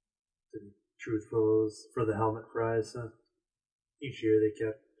to be truthful, it was for the helmet fries. So each year they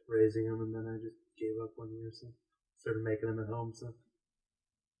kept raising them, and then I just gave up one year, so started making them at home. So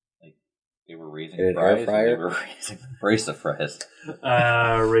They were raising In an fries. air fryer? They were raising the price of fries.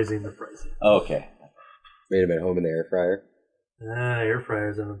 raising the price. Okay. Made them at home in the air fryer. Air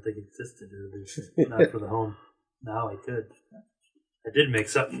fryers I don't think existed, or at least not for the home. Now I could. I did make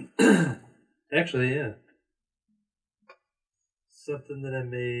something. Actually, yeah. Something that I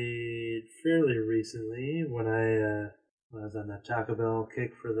made fairly recently when I was on that Taco Bell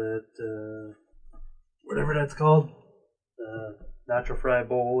kick for that, whatever that's called. Nacho fry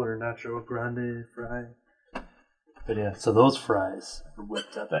bowl or nacho grande fry. But yeah, so those fries are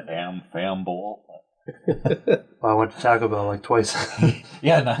whipped up. The Fam Bowl. Well, I went to Taco Bell like twice.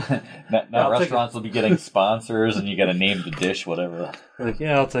 Yeah, now I'll take restaurants will be getting sponsors, and you got to name the dish, whatever. Like,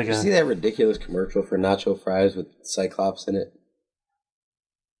 yeah, I'll take Did you see that ridiculous commercial for nacho fries with Cyclops in it?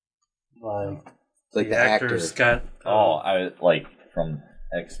 Like the actor. Scott. I like from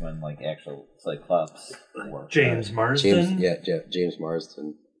X-Men, like actual Cyclops. James Marsden. James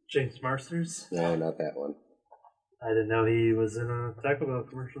Marsden. James Marsters. No, not that one. I didn't know he was in a Taco Bell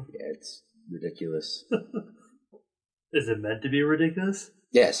commercial. Yeah, it's ridiculous. Is it meant to be ridiculous?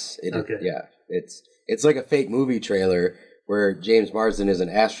 Yes, it is. Okay. Yeah, it's like a fake movie trailer where James Marsden is an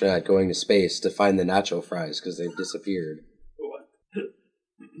astronaut going to space to find the nacho fries because they've disappeared. What?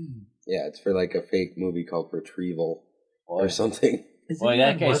 Yeah, it's for like a fake movie called Retrieval or something. Well,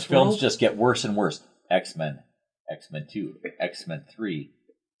 that guy's films just get worse and worse. X-Men, X-Men 2, X-Men 3,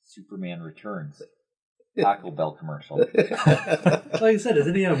 Superman Returns, Taco Bell commercial. Like I said,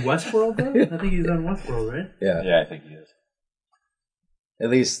 isn't he on Westworld though? I think he's on Westworld, right? Yeah, I think he is. at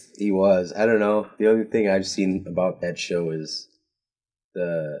least he was. I don't know. The only thing I've seen about that show is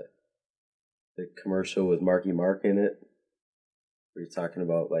the commercial with Marky Mark in it. Where he's talking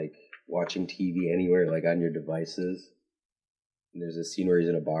about like watching TV anywhere, like on your devices. And there's a scene where he's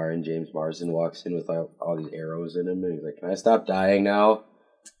in a bar and James Marsden walks in with all these arrows in him, and he's like, "Can I stop dying now?"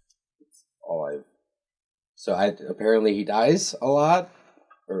 That's all I've. So apparently he dies a lot,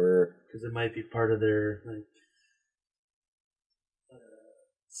 or Because it might be part of their like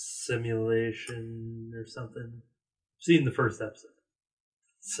simulation or something. Seen the first episode.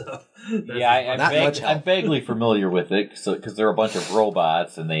 So Yeah, Not much help. I'm vaguely familiar with it because they're a bunch of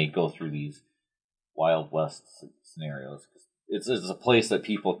robots and they go through these Wild West scenarios. It's a place that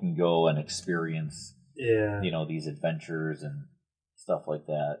people can go and experience, yeah. these adventures and stuff like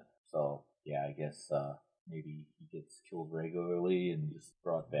that. So yeah, I guess maybe he gets killed regularly and just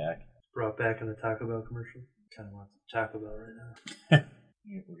brought back. Brought back in a Taco Bell commercial. Kind of wants Taco Bell right now.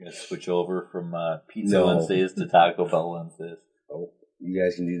 We're gonna switch over from Pizza Wednesdays to Taco Bell Wednesdays. Oh, you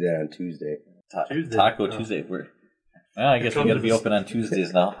guys can do that on Tuesday. Tuesday. Taco Tuesday. I guess we got to be open on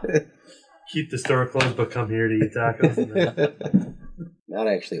Tuesdays now. Keep the store closed, but come here to eat tacos. And then... Not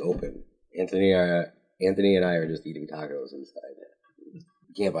actually open. Anthony and I are just eating tacos inside. You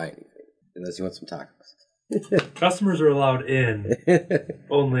can't buy anything unless you want some tacos. Customers are allowed in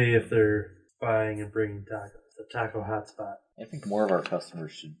only if they're buying and bringing tacos. The taco hotspot. I think more of our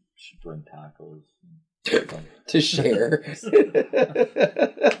customers should bring tacos to share.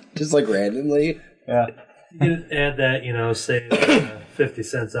 Just like randomly. Yeah. You can add that, save 50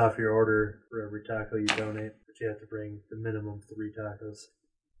 cents off your order for every taco you donate, but you have to bring the minimum 3 tacos.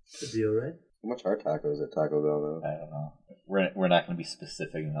 Good deal, right? How much are tacos at Taco Bell now? I don't know. We're not going to be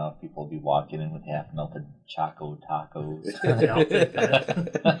specific enough. People will be walking in with half melted Choco tacos. Yeah, I'll take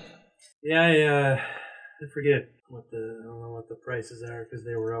that. Yeah, I forget I don't know what the prices are because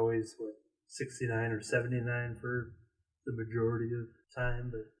they were always $69 or $79 for the majority of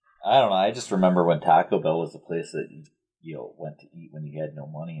time. But I don't know. I just remember when Taco Bell was the place that you went to eat when you had no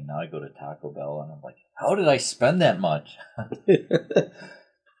money, and now I go to Taco Bell and I'm like, how did I spend that much?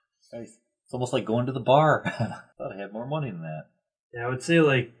 It's almost like going to the bar. I thought I had more money than that. Yeah, I would say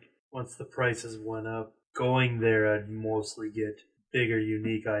once the prices went up, going there I'd mostly get bigger,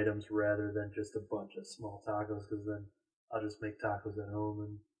 unique items rather than just a bunch of small tacos, because then I'll just make tacos at home,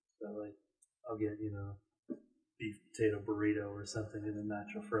 and so I'll get beef potato burrito or something in a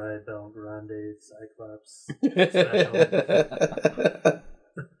nacho fry, Bel Grande, Cyclops, special,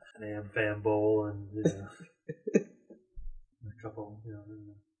 an Am-Fam bowl, and a couple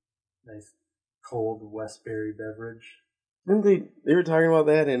nice cold Westbury beverage. Didn't they were talking about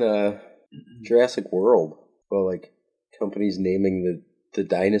that in Jurassic World? Well, companies naming the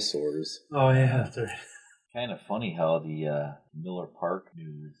dinosaurs. Oh yeah, kind of funny how the Miller Park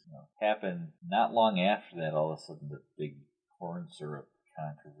news happened not long after that. All of a sudden, the big corn syrup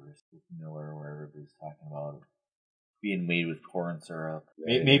controversy with Miller, where everybody's talking about it being made with corn syrup.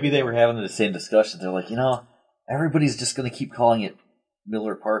 Maybe they were having the same discussion. They're like, everybody's just going to keep calling it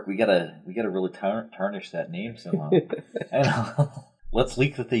Miller Park. We gotta really tarnish that name somehow. Let's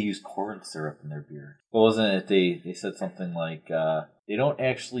leak that they use corn syrup in their beer. But wasn't it they said something like they don't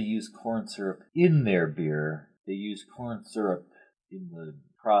actually use corn syrup in their beer. They use corn syrup in the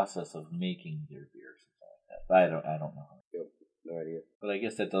process of making their beer, something like that. But I don't know. Yep, no idea. But I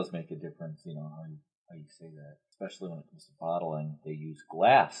guess that does make a difference, how you say that. Especially when it comes to bottling, they use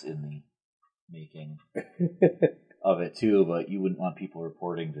glass in the making of it too, but you wouldn't want people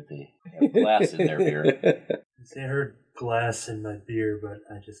reporting that they have glass in their beer. See, I heard glass in my beer, but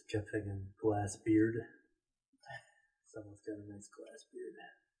I just kept thinking glass beard. Someone's got a nice glass beard.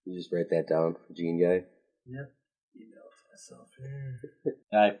 You just write that down for Gene Guy? Yep. Email to myself here.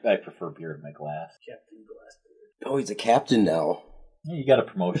 I prefer beer in my glass. Captain Glassbeard. Oh, he's a captain now. Yeah, you got a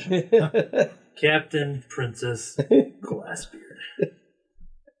promotion. Captain Princess Glassbeard.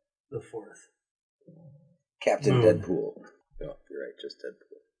 The 4th. Captain Moon. Deadpool. Oh, you're right, just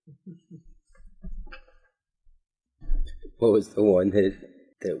Deadpool. What was the one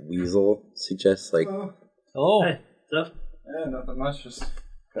that Weasel suggests? Hello. Hey, what's up? Yeah, nothing much. Just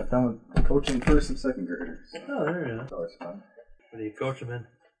got done with coaching first and second graders. So Oh, there you go. it's always fun. What do you coach them in?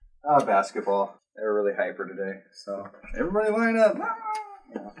 Basketball. They were really hyper today. So everybody line up.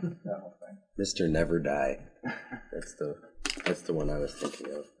 That whole thing. Mr. Never Die. That's the one I was thinking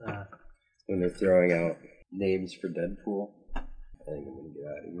of. When they're throwing out names for Deadpool. I think I'm gonna get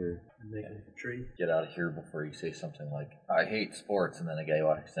out of here. Making a tree. Get out of here before you say something like, I hate sports, and then a guy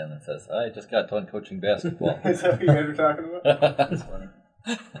walks in and says, I just got done coaching basketball. Is that what you guys are talking about? That's funny.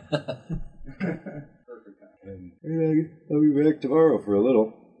 Perfect time. I'll be back tomorrow for a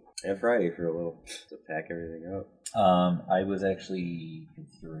little. And Friday for a little. To pack everything up. I was actually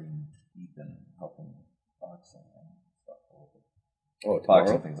considering Ethan helping boxing and stuff a little bit. Oh, tomorrow?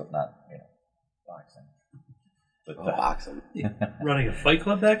 Boxing things up, not, boxing. But, boxing. Running a fight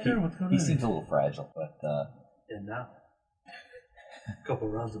club back there? What's going on? he seems a little fragile, but And now. A couple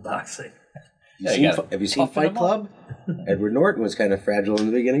rounds of boxing. Have you seen Fight Club? Edward Norton was kind of fragile in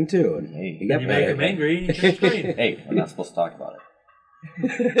the beginning, too. And Hey, he got You make better. him angry and you can train. hey, we're not supposed to talk about it.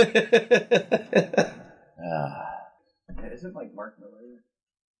 Yeah, isn't Mark Miller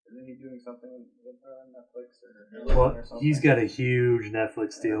he doing something with her on Netflix Well, or something? he's got a huge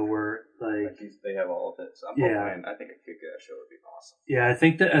Netflix deal where they have all of it. So I'm Yeah. hoping. I think a kick-ass show would be awesome. yeah, I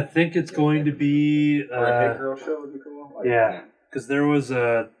think it's going to be Or a Hit Girl show would be cool. Like, yeah. Because there was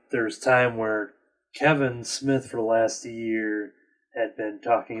time where Kevin Smith for the last year had been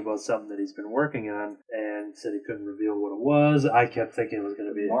talking about something that he's been working on and said he couldn't reveal what it was. I kept thinking it was going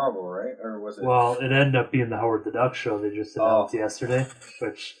to be Marvel, right? Or was it? Well, it ended up being the Howard the Duck show they just announced yesterday,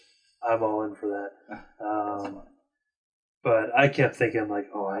 which I'm all in for that. But I kept thinking like,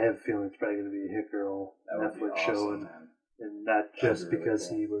 oh, I have a feeling it's probably going to be a Hit Girl Netflix show, and not just really because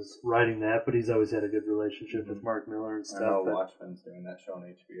cool. he was writing that, but he's always had a good relationship with Mark Miller and I stuff. know But Watchmen's doing that show on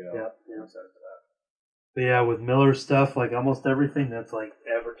HBO. Yeah. I'm excited for that. But yeah, with Miller stuff, like almost everything that's like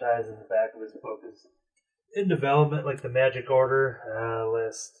advertised in the back of his book is in development. Like the Magic Order,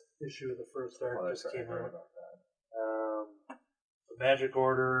 last issue of the first arc just came out. The Magic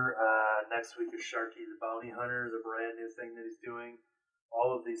Order, next week is Sharky the Bounty Hunter, the brand new thing that he's doing.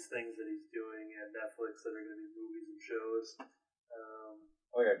 All of these things that he's doing at Netflix that are going to be movies and shows.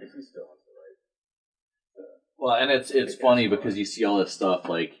 Oh yeah, because he still has the right. Well, and it's funny because you see all this stuff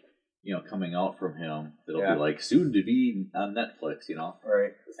like, you know, coming out from him that'll be like soon to be on Netflix, you know,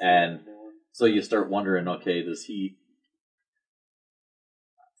 Right. and so you start wondering, okay, does he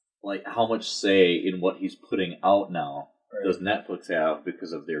like how much say in what he's putting out now? Right. Does Netflix have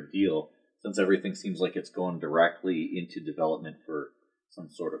because of their deal? Since everything seems like it's going directly into development for some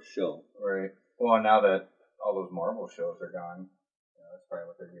sort of show. Right. Well, now that all those Marvel shows are gone, you know, that's probably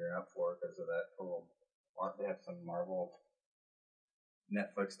what they're gearing up for because of that whole. They have some Marvel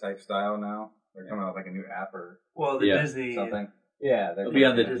Netflix type style now. They're coming out with like a new app or Disney something. Yeah, It'll be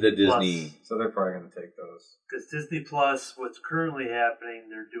on the Disney. So they're probably going to take those. Because Disney Plus, what's currently happening,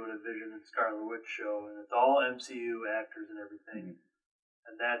 they're doing a Vision and Scarlet Witch show, and it's all MCU actors and everything,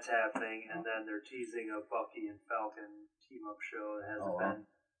 and that's happening. And then they're teasing a Bucky and Falcon team up show that hasn't been.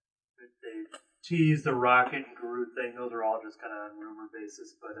 They teased the Rocket and Groot thing; those are all just kind of on rumor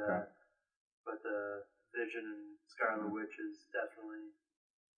basis, but the Vision and Scarlet Witch is definitely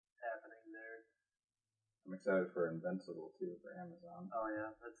happening there. I'm excited for Invincible too for Amazon. Oh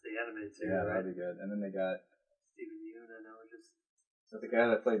yeah, that's the animated series. Yeah, right? that'd be good. And then they got Steven Yeun, I know, just is that the guy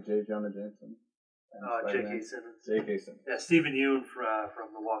that played J. Jonah Jameson? J.K. Simmons. J.K. Simmons. Yeah, Steven Yeun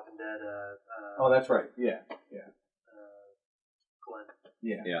from The Walking Dead. Oh, that's right. Yeah. Glenn.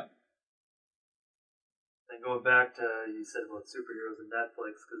 Yeah. Then going back to you said about superheroes and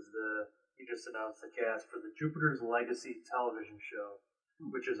Netflix, because he just announced the cast for the Jupiter's Legacy television show,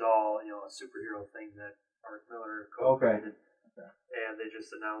 which is all a superhero thing that Mark Miller co-created. Okay. And they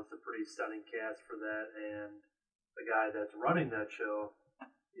just announced a pretty stunning cast for that, and the guy that's running that show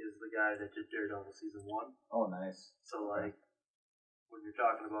is the guy that did Daredevil season 1. Oh, nice. So like, when you're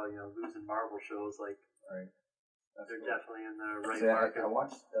talking about losing Marvel shows, like they're definitely in the right market. I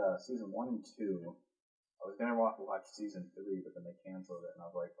watched season 1 and 2. I was gonna watch season 3, but then they canceled it, and I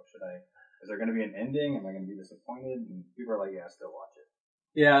was like, "Well, should I? Is there gonna be an ending? Am I gonna be disappointed?" And people are like, "Yeah, still watch it."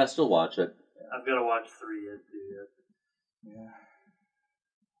 Yeah, I still watch it. I've got to watch 3 yet, too. Yeah.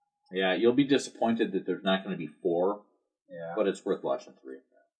 Yeah, you'll be disappointed that there's not going to be 4. Yeah. But it's worth watching 3.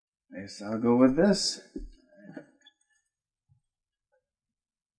 I guess I'll go with this.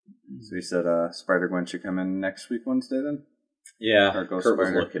 So you said Spider-Gwen should come in next week Wednesday then? Yeah, Or Kurt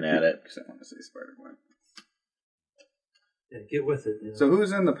was looking at it. I want to say Spider-Gwen. Yeah, get with it. So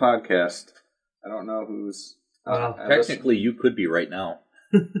who's in the podcast? I don't know who's... Technically, you could be right now.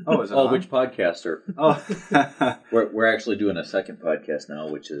 Oh, is it on? Which podcaster? Oh. We're actually doing a second podcast now,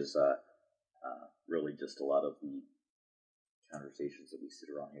 which is really just a lot of the conversations that we sit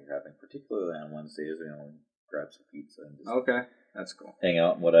around here having, particularly on Wednesdays. Grab some pizza and just Okay, that's cool. hang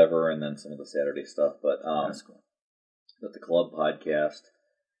out and whatever, and then some of the Saturday stuff. But That's cool. But the club podcast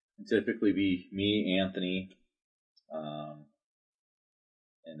would typically be me, Anthony, and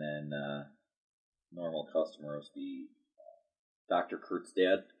then normal customers be Dr. Kurt's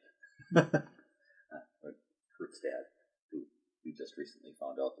dad. Kurt's dad, who we just recently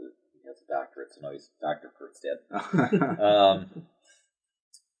found out that he has a doctorate, so now he's Dr. Kurt's dad.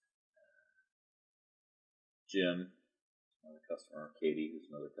 Jim, another customer. Katie, who's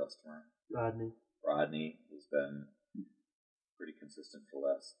another customer. Rodney, who's been pretty consistent for the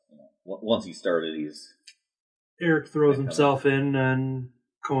last, once he started, Eric throws himself in and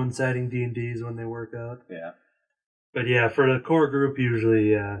coinciding D&Ds when they work out. Yeah. But yeah, for the core group,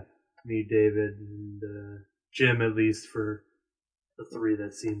 usually me, David, and Jim, at least for the 3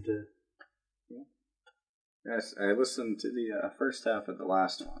 that seem to. Yes, I listened to the first half of the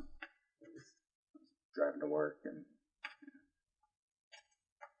last one. Driving to work and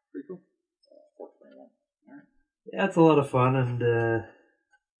pretty Yeah, it's a lot of fun, and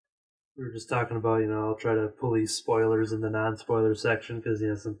we were just talking about, I'll try to police spoilers in the non-spoiler section because,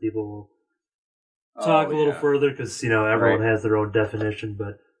 some people will talk a little further because, everyone has their own definition,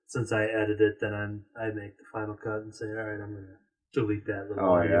 but since I edit it, then I make the final cut and say, all right, I'm going to delete that little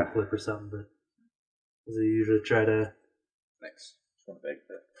audio clip or something, but as I usually try to... Thanks. Just want to beg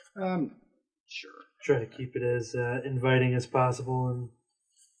that. Sure. Try to keep it as inviting as possible, and...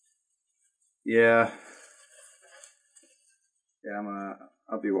 Yeah. Yeah,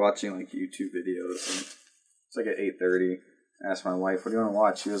 I'll be watching like YouTube videos, and it's like at 8:30. I asked my wife, "What do you want to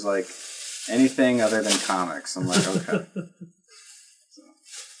watch?" She was like, "Anything other than comics." I'm like, "Okay." So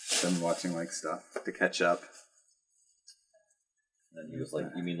I've been watching like stuff to catch up. And he was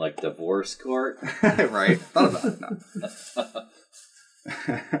like, "You mean like Divorce Court?" Right. Thought about it. No.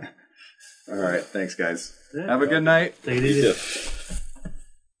 All right. Thanks, guys. Yeah, have a good night. Take it easy.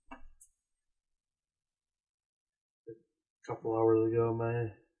 A couple hours ago,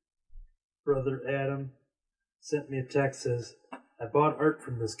 my brother Adam sent me a text, says, I bought art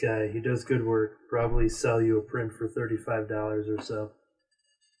from this guy. He does good work. Probably sell you a print for $35 or so.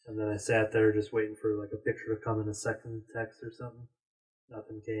 And then I sat there just waiting for like a picture to come in a second text or something.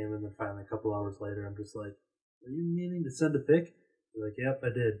 Nothing came, and then finally a couple hours later I'm just like, are you meaning to send a pic? He's like, yep, I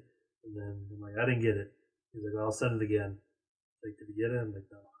did. And then I'm like, I didn't get it. He's like, well, I'll send it again. Like, did you get it? I'm like,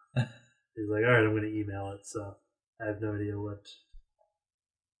 no. He's like, all right, I'm going to email it. So I have no idea what.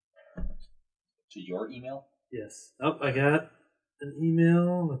 To your email? Yes. Oh, I got an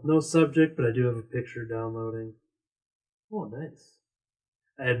email with no subject, but I do have a picture downloading. Oh, nice.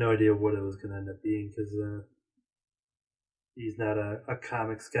 I had no idea what it was going to end up being because he's not a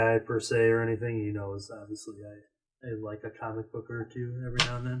comics guy per se or anything. He knows, obviously, I like a comic book or two every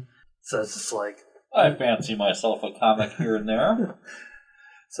now and then. So it's just like... I fancy myself a comic here and there.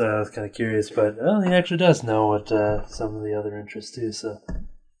 So I was kind of curious, but he actually does know what some of the other interests do. So,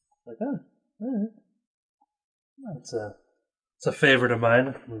 like, all right. It's a favorite of mine.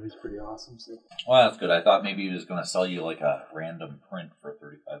 The movie's pretty awesome. So. Well, that's good. I thought maybe he was going to sell you like a random print for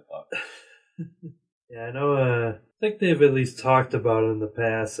 $35. Yeah, I know. I think they've at least talked about it in the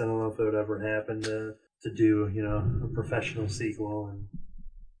past. I don't know if it would ever happen to do, a professional sequel and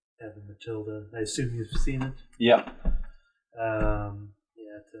having Matilda. I assume you've seen it. Yeah. Yeah,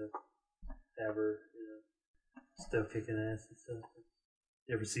 to have her, still kicking ass and stuff.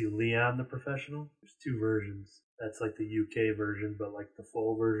 You ever see Leon the Professional? There's two versions. That's like the UK version, but like the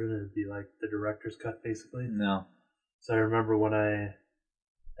full version, it'd be like the director's cut, basically. No. So I remember when I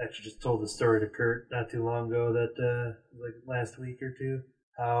actually just told the story to Kurt not too long ago that, like last week or two,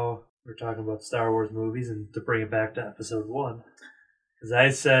 how we're talking about Star Wars movies and to bring it back to episode 1. Because I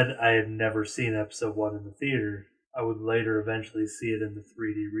said I had never seen episode 1 in the theater. I would later eventually see it in the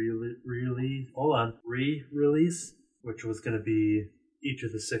 3D re-release, which was going to be each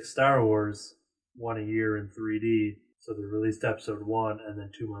of the 6 Star Wars, one a year in 3D. So they released episode 1, and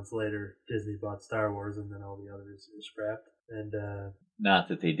then 2 months later, Disney bought Star Wars, and then all the others were scrapped. And not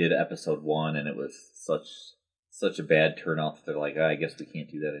that they did episode 1, and it was such a bad turnout that they're like, I guess we can't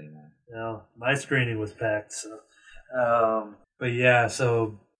do that anymore. No, my screening was packed. So, but yeah,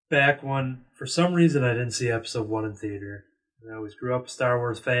 so back when for some reason I didn't see episode 1 in theater. I always grew up a Star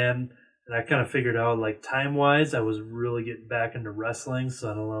Wars fan, and I kind of figured out like time wise, I was really getting back into wrestling.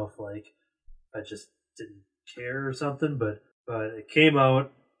 So I don't know if like I just didn't care or something, but it came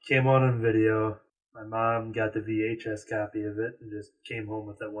on video. My mom got the VHS copy of it and just came home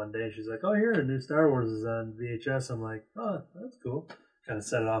with it one day. She's like, "Oh, here, a new Star Wars is on VHS." I'm like, "Oh, that's cool." Kind of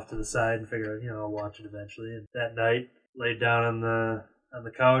set it off to the side and figured, I'll watch it eventually. And that night, laid down on the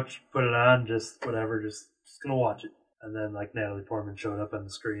couch, put it on, just whatever, just gonna watch it. And then like Natalie Portman showed up on the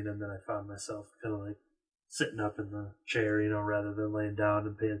screen, and then I found myself kind of like sitting up in the chair, rather than laying down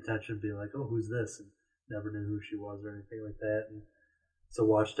and paying attention, being like, "Oh, who's this?" and never knew who she was or anything like that. And so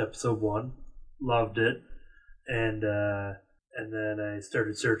watched episode 1. Loved it, and then I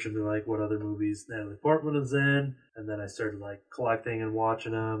started searching to like what other movies Natalie Portman was in, and then I started like collecting and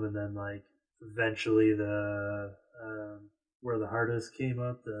watching them, and then like eventually the Where the Hardest came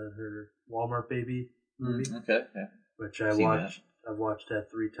up, her Walmart Baby movie, Okay, yeah. which I watched. I've watched that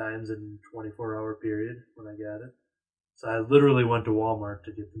 3 times in a 24-hour period when I got it. So I literally went to Walmart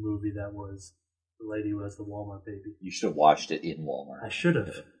to get the movie that was the lady was the Walmart Baby. You should have watched it in Walmart. I should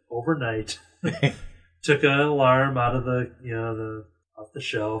have. Overnight. Took an alarm out of the off the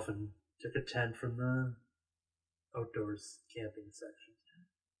shelf and took a tent from the outdoors camping section.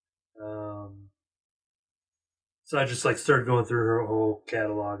 So I just like started going through her whole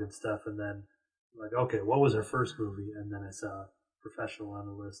catalog and stuff, and then like, okay, what was her first movie? And then I saw Professional on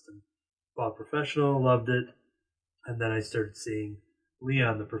the list and bought Professional, loved it, And then I started seeing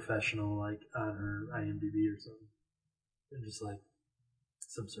Leon the Professional like on her IMDb or something, and just like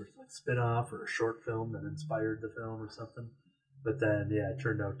some sort of like spin-off or a short film that inspired the film or something. But then it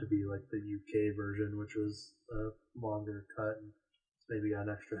turned out to be like the UK version, which was a longer cut and maybe got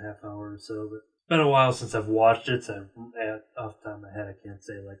an extra half hour or so. But it's been a while since I've watched it, so off the top of my head I can't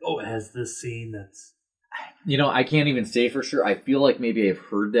say like, oh, it has this scene that's. I can't even say for sure. I feel like maybe I've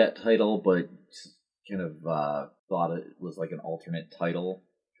heard that title, but kind of thought it was like an alternate title.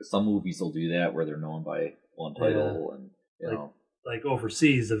 Because some movies will do that where they're known by one title, and you know, like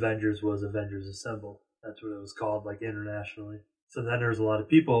overseas, Avengers was Avengers Assemble. That's what it was called, like internationally. So then there's a lot of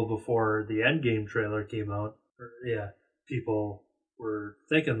people before the Endgame trailer came out. People were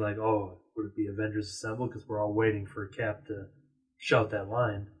thinking like, oh, would it be Avengers Assemble? Because we're all waiting for Cap to shout that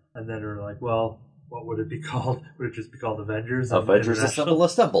line. And then they're like, well, what would it be called? Would it just be called Avengers? Avengers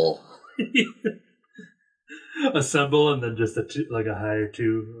Assemble. Assemble, and then just a higher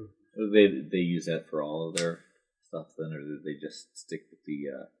two. They use that for all of their stuff then, or did they just stick with the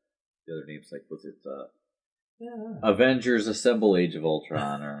other names? Like, was it Avengers Assemble Age of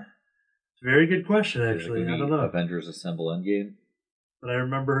Ultron, or very good question, actually. I don't know. Avengers Assemble Endgame. But I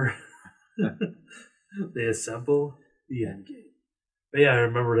remember they assemble the Endgame. But yeah, I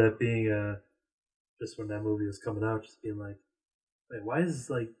remember that being just when that movie was coming out, just being like, wait, why is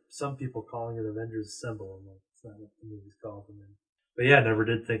like some people calling it Avengers Assemble? I'm like, it's not what the movie's called. But yeah, I never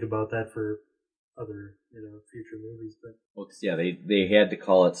did think about that for other future movies. But well, 'cause, they had to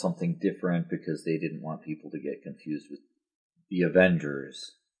call it something different because they didn't want people to get confused with the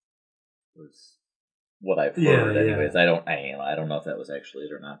Avengers. Was what I've heard, anyways. I don't know if that was actually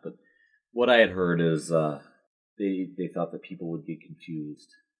it or not, but what I had heard is they thought that people would get confused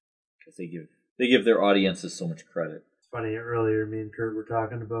because they give their audiences so much credit. It's funny. Earlier, me and Kurt were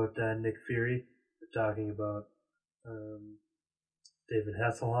talking about Nick Fury. We're talking about David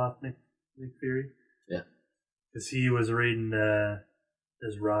Hasselhoff, Nick Fury. Yeah, because he was reading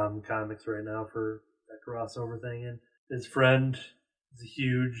his ROM comics right now for that crossover thing, and his friend is a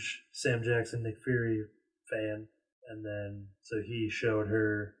huge Sam Jackson Nick Fury fan, and then so he showed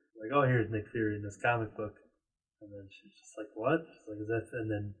her like, oh, here's Nick Fury in this comic book, and then she's just like, what? She's like, is that?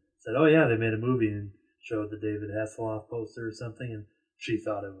 And then said, oh yeah, they made a movie and showed the David Hasselhoff poster or something, and she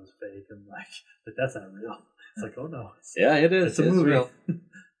thought it was fake. And like that's not real. It's like, oh no, it is. It's a movie. Real.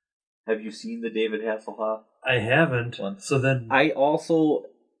 Have you seen the David Hasselhoff? I haven't. So then I also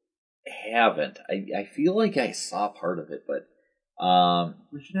haven't. I feel like I saw part of it, but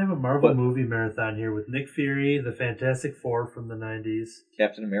we should have a Marvel movie marathon here with Nick Fury, the Fantastic Four from the 90s,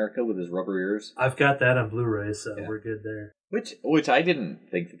 Captain America with his rubber ears. I've got that on Blu-ray, so we're good there. Which I didn't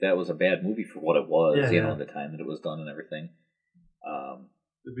think that was a bad movie for what it was, at the time that it was done and everything.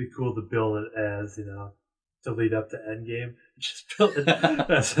 It'd be cool to build it as, to lead up to Endgame. Just build it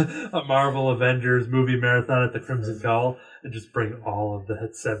as a Marvel Avengers movie marathon at the Crimson Call and just bring all of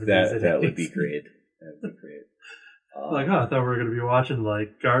that 70s and 80s. That would be great. That would be great. I thought we were going to be watching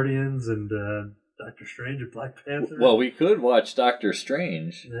like Guardians and Doctor Strange and Black Panther. Well, we could watch Doctor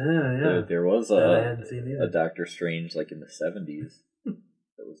Strange. Yeah. There was I hadn't seen either. a Doctor Strange like in the 70s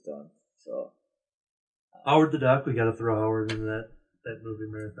that was done. So Howard the Duck, we got to throw Howard into that movie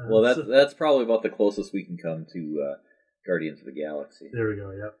marathon. Well, that's probably about the closest we can come to Guardians of the Galaxy. There we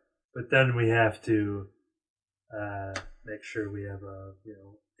go. Yep. But then we have to make sure we have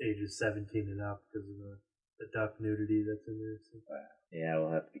ages 17 and up because of the duck nudity that's in there. So. Yeah,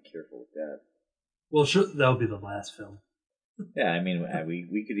 we'll have to be careful with that. Well, sure, that'll be the last film. Yeah, I mean,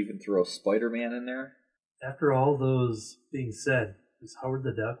 we could even throw Spider-Man in there. After all those being said, is Howard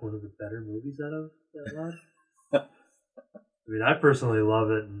the Duck one of the better movies out of that lot? I mean, I personally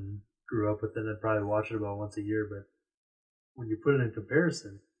love it and grew up with it and probably watch it about once a year, but when you put it in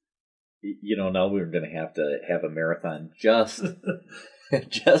comparison... now we're going to have a marathon just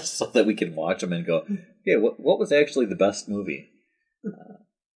just so that we can watch them and go, okay, what was actually the best movie?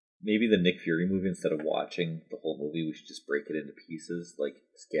 Maybe the Nick Fury movie, instead of watching the whole movie, we should just break it into pieces, like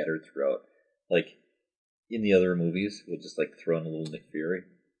scattered throughout. Like in the other movies, we'll just like throw in a little Nick Fury.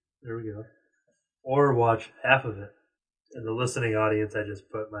 There we go. Or watch half of it. In the listening audience, I just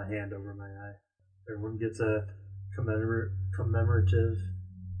put my hand over my eye. Everyone gets a commemorative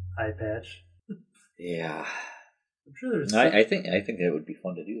eye patch. Yeah. I'm sure there's... I think that would be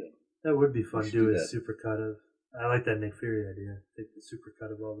fun to do that. That would be fun to do a supercut of... I like that Nick Fury idea. Take the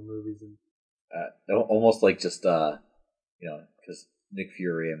supercut of all the movies and... almost like just, because Nick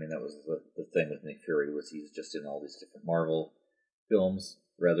Fury, I mean, that was the thing with Nick Fury, was he's just in all these different Marvel films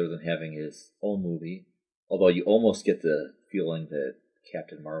rather than having his own movie. Although you almost get the feeling that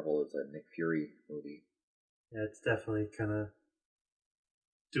Captain Marvel is a Nick Fury movie. Yeah, it's definitely kind of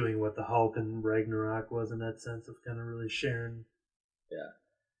doing what the Hulk and Ragnarok was in that sense of kind of really sharing,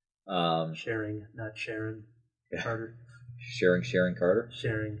 not Sharon Yeah. Carter, Sharon Carter.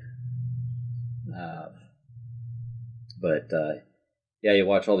 sharing. But yeah, you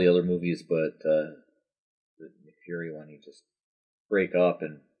watch all the other movies, but the Nick Fury one, you just break up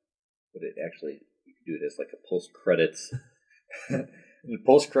and put it. Actually, you could do it as like a post credits.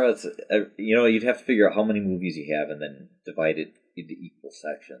 Post credits, you'd have to figure out how many movies you have and then divide it into equal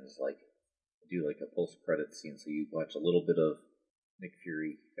sections. Like do like a post credit scene, so you watch a little bit of Nick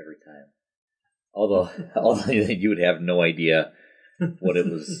Fury every time. Although you would have no idea what it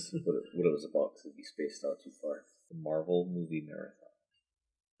was about because it'd be spaced out too far. The Marvel movie marathon.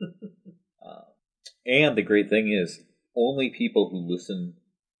 And the great thing is, only people who listen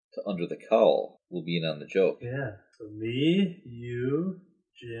to Under the Cowl will be in on the joke. Yeah. So me, you,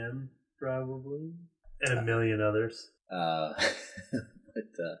 Jim, probably, and a million others. But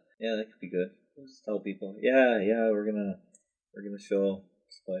yeah, that could be good. We'll just tell people, yeah, we're gonna show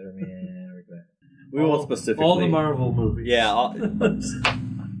Spider-Man. We won't specifically all the Marvel movies. Yeah, all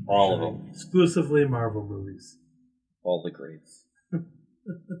of them. Exclusively Marvel movies. All the greats.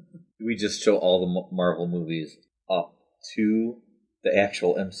 We just show all the Marvel movies up to the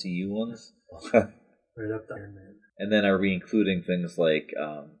actual MCU ones. Right up to Iron Man. And then are we including things like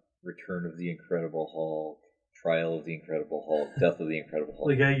Return of the Incredible Hulk, Trial of the Incredible Hulk, Death of the Incredible Hulk?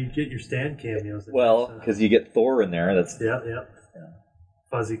 Like how you get your Stan cameos. Well, because you get Thor in there. That's yeah.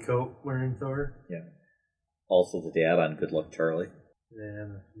 Fuzzy coat wearing Thor. Yeah. Also the dad on Good Luck Charlie. Yeah,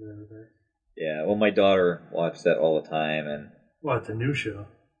 I'm familiar with that. Yeah, well, my daughter watched that all the time, and well, it's a new show.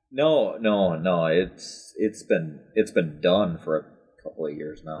 No. It's been done for a couple of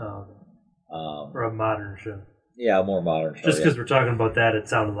years now. Oh, okay. Or a modern show. Yeah, a more modern show. Just because we're talking about that, it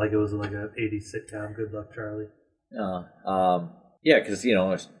sounded like it was like a 80s sitcom. Good Luck Charlie. Yeah, because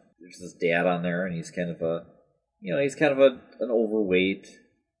there's this dad on there, and he's kind of an overweight,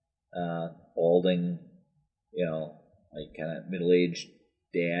 balding, like kind of middle-aged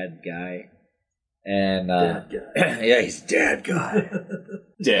dad guy. And dad guy. Yeah, he's dad guy.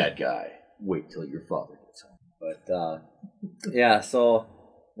 Dad guy. Wait till your father gets home. But yeah, so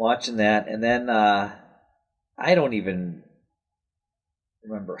watching that, and then I don't even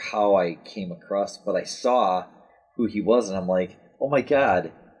remember how I came across, but I saw who he was, and I'm like, oh my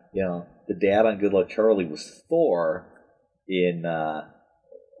god, the dad on Good Luck Charlie was Thor in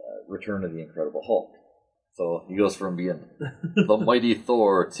Return of the Incredible Hulk. So he goes from being the mighty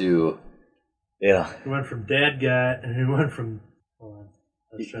Thor to, He went from dad guy, and he went from. Hold on.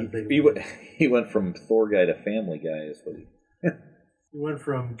 I was trying to think he went from Thor guy to Family Guy, is what he. He went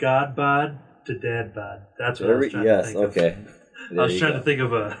from God bod to dad bod. That's what I was trying to think of. Okay. I was trying to think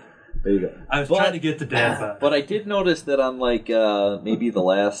of a. There you go. I was trying to get to dad bod. But I did notice that on maybe the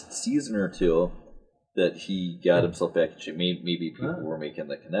last season or two, that he got himself back in shape. Maybe people were making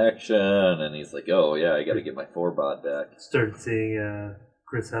the connection, and he's like, "Oh yeah, I got to get my Thor bod back." Started seeing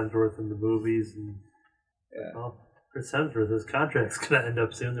Chris Hemsworth in the movies, and Chris Hemsworth, his contract's gonna end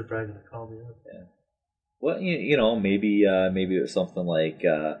up soon. They're probably gonna call me up. Yeah. Well, maybe it was something like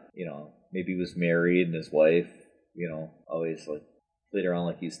maybe he was married and his wife, always like played around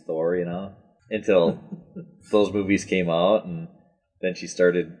like he's Thor, until those movies came out, and then she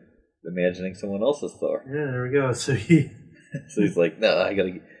started imagining someone else's Thor. Yeah, there we go. So he's like, no, I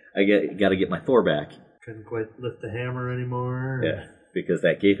gotta get my Thor back. Couldn't quite lift the hammer anymore. Yeah, because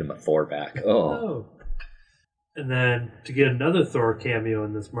that gave him a Thor back. Oh. And then to get another Thor cameo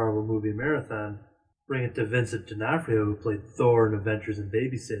in this Marvel movie marathon, bring it to Vincent D'Onofrio, who played Thor in Adventures in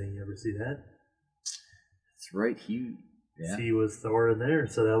Babysitting. You ever see that? That's right. He was Thor in there.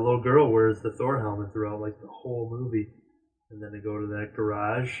 So that little girl wears the Thor helmet throughout like the whole movie. And then they go to that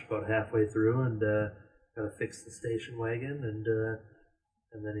garage about halfway through and gotta fix the station wagon, and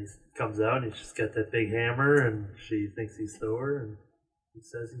then he comes out and he's just got that big hammer, and she thinks he's Thor, and he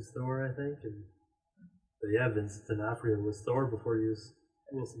says he's Thor, I think. But yeah, Vincent D'Onofrio was Thor before he was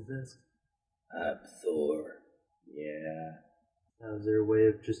Wilson Fisk. I'm Thor. Yeah. That was their way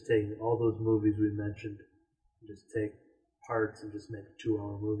of just taking all those movies we mentioned, and just take parts and just make a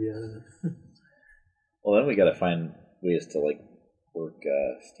 2-hour movie out of it. Well, then we got to find ways to work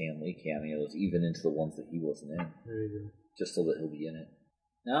Stan Lee cameos even into the ones that he wasn't in. There you go. Just so that he'll be in it.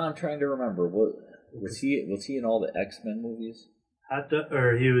 Now I'm trying to remember, what was he in all the X-Men movies?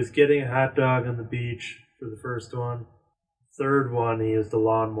 He was getting a hot dog on the beach for the first one. Third one, he was the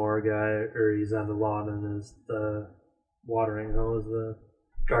lawnmower guy, or he's on the lawn and is the watering hose, the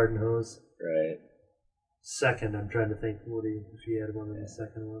garden hose. Right. Second, I'm trying to think if he had one in the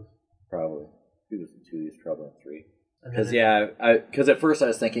second one. Probably. He was in 2. He was probably in 3. And Because then because at first I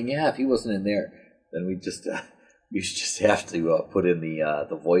was thinking, if he wasn't in there, then we just you should just have to put in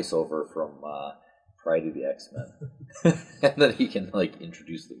the voiceover from Pride of the X-Men, and then he can like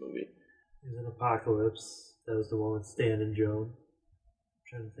introduce the movie. He was in Apocalypse. That was the one with Stan and Joan. I'm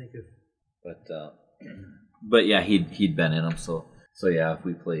trying to think of. But yeah, he'd been in them. So yeah, if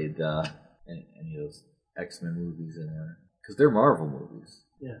we played any of those X-Men movies in there, because they're Marvel movies.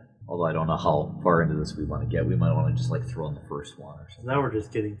 Yeah. Although I don't know how far into this we want to get. We might want to just like throw in the first one or something. Now we're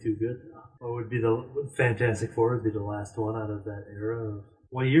just getting too good. What would be the Fantastic Four? Would be the last one out of that era. Of,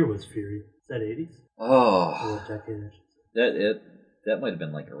 what year was Fury? Is that 80s? Or Oh, what decade? I should say? that might have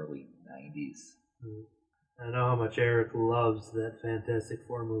been like early 90s. I know how much Eric loves that Fantastic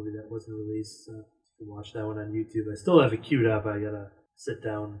Four movie that wasn't released. So you can watch that one on YouTube. I still have it queued up. I gotta sit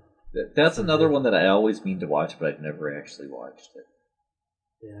down. That's another one that I always mean to watch, but I've never actually watched it.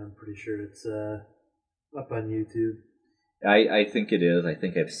 Yeah, I'm pretty sure it's up on YouTube. I think it is. I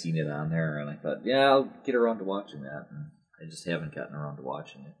think I've seen it on there, and I thought, I'll get around to watching that, and I just haven't gotten around to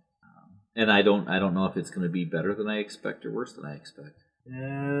watching it. And I don't know if it's going to be better than I expect or worse than I expect.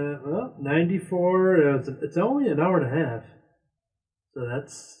 Yeah, well, 94. It's only an hour and a half, so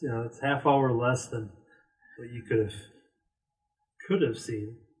that's it's half hour less than what you could have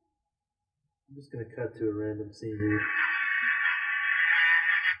seen. I'm just gonna cut to a random scene here.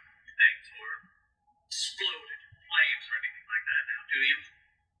 Exploded flames or anything like that now, do you?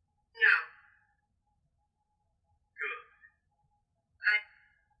 No. Good. I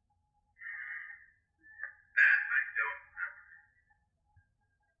don't know.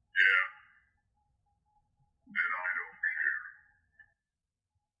 Yeah. Then I don't care.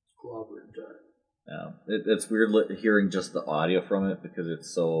 Clobber time. It's weird hearing just the audio from it because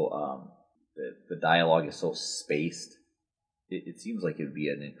it's so the dialogue is so spaced. It seems like it'd be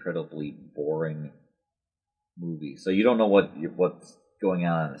an incredibly boring movie. So you don't know what's going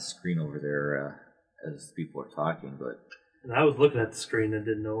on the screen over there as people are talking, but And I was looking at the screen and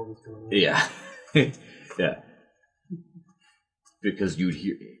didn't know what was going on. yeah, yeah. Because you'd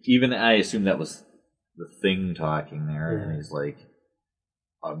hear, even I assume that was the Thing talking there, and he's like,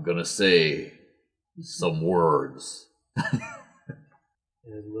 "I'm gonna say some words."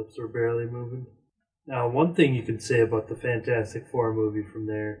 His lips were barely moving. Now, one thing you can say about the Fantastic Four movie from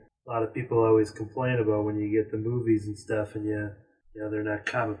there, a lot of people always complain about when you get the movies and stuff, and they're not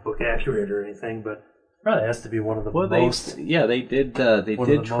comic book accurate or anything, but it probably has to be one of the most. They did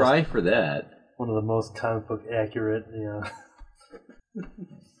try for that. One of the most comic book accurate,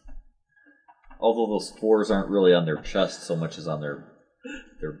 Although those fours aren't really on their chest so much as on their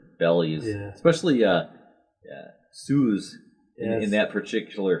bellies. Yeah. Especially Sue's in that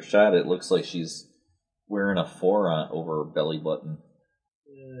particular shot, it looks like she's wearing a 4 over her belly button.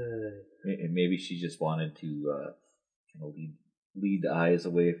 Maybe she just wanted to kind of lead the eyes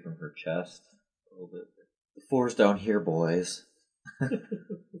away from her chest a little bit. The 4's down here, boys.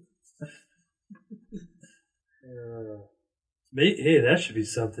 Hey, that should be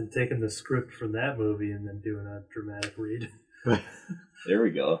something. Taking the script from that movie and then doing a dramatic read. There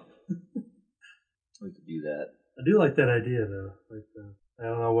we go. We could do that. I do like that idea, though. I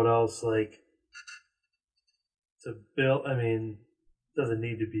don't know what else, to build. I mean, it doesn't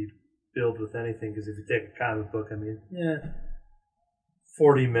need to be built with anything, because if you take a comic book,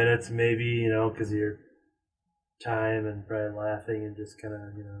 40 minutes maybe, because of your time and probably laughing and just kind of,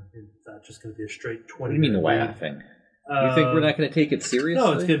 it's not just going to be a straight 20 What do you mean minute laughing? You think we're not going to take it seriously?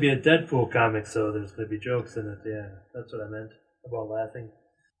 No, it's going to be a Deadpool comic, so there's going to be jokes in it. Yeah, that's what I meant about laughing.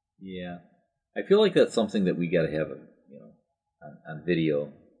 Yeah, I feel like that's something that we got to have, on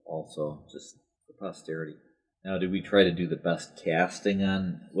video also, just for posterity. Now, did we try to do the best casting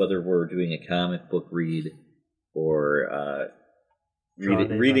on whether we're doing a comic book read or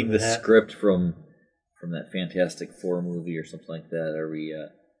reading the script from that Fantastic Four movie or something like that? Are we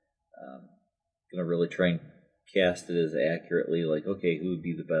going to really try and cast it as accurately, like, okay, who would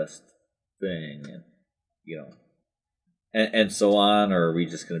be the best thing, and and so on, or are we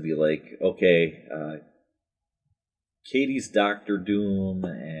just going to be like, okay, Katie's Doctor Doom,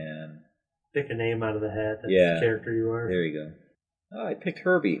 and pick a name out of the hat. That's the character you are. There you go. Oh, I picked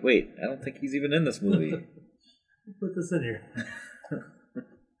Herbie. Wait, I don't think he's even in this movie. Put this in here.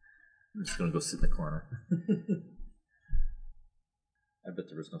 I'm just going to go sit in the corner. I bet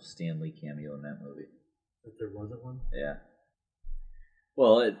there was no Stan Lee cameo in that movie. But there wasn't one? Yeah.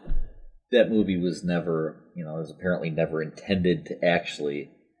 Well, that movie was never, was apparently never intended to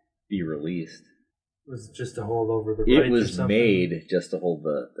actually be released. It was just to hold over the rights. It was made just to hold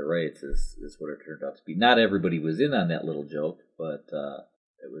the rights, is what it turned out to be. Not everybody was in on that little joke, but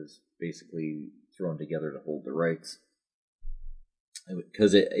It was basically thrown together to hold the rights.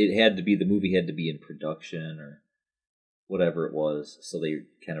 Because it had to be, the movie had to be in production or whatever it was, so they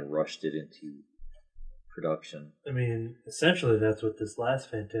kind of rushed it into production. I mean, essentially that's what this last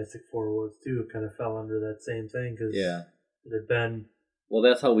Fantastic Four was too. It kind of fell under that same thing because Yeah. it had been. Well,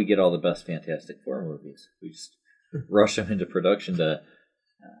 that's how we get all the best Fantastic Four movies. We just rush them into production to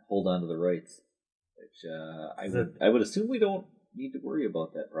hold on to the rights. Which I would assume we don't need to worry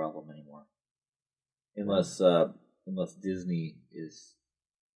about that problem anymore, unless Disney is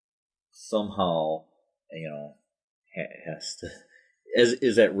somehow has to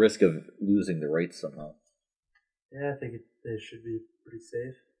is at risk of losing the rights somehow. Yeah, I think they should be pretty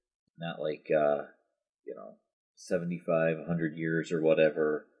safe. Not like 75, 100 years or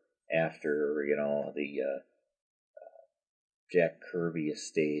whatever after the Jack Kirby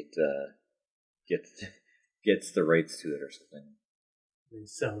estate gets the rights to it or something. They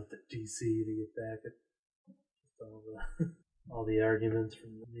sell it to DC to get back at all the arguments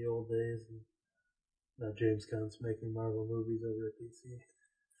from the old days. And now James Gunn's making Marvel movies over at DC.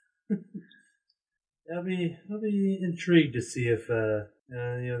 I'll be intrigued to see if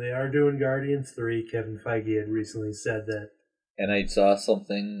they are doing Guardians 3. Kevin Feige had recently said that. And I saw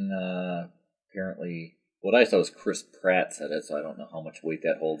something apparently. What I saw was Chris Pratt said it, so I don't know how much weight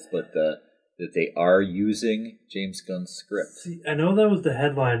that holds, but that they are using James Gunn's script. See, I know that was the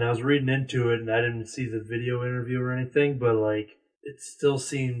headline. I was reading into it, and I didn't see the video interview or anything, but it still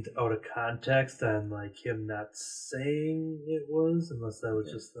seemed out of context on him not saying it was, unless that was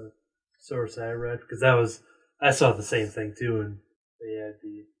just the source I read, because I saw the same thing too, and I'd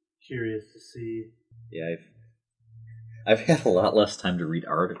be curious to see. Yeah, I've had a lot less time to read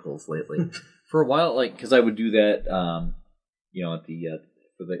articles lately. For a while, because I would do that, at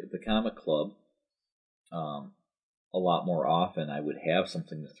for the comic club, a lot more often. I would have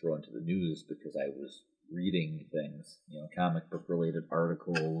something to throw into the news because I was reading things, comic book related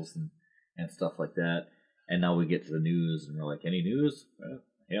articles and stuff like that. And now we get to the news, and we're like, any news? Well,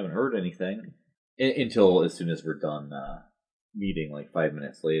 I haven't heard anything until as soon as we're done meeting, 5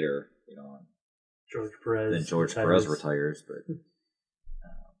 minutes later, George Perez. Then George Perez retires, but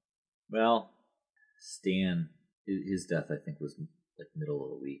well, Stan, his death I think was middle of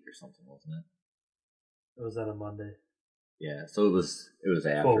the week or something, wasn't it? It was on a Monday. Yeah, so it was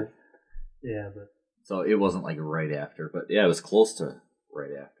after. Oh, yeah, but so it wasn't right after, but yeah, it was close to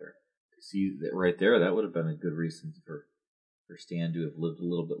right after. See that right there, that would have been a good reason for Stan to have lived a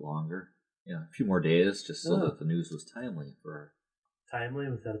little bit longer. Yeah, a few more days, just so that the news was timely for. Timely?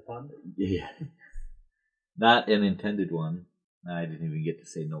 Was that a pun? Yeah, not an intended one. I didn't even get to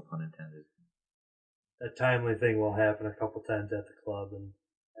say no pun intended. That timely thing will happen a couple times at the club, and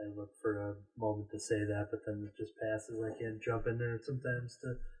I look for a moment to say that, but then it just passes. I can't jump in there sometimes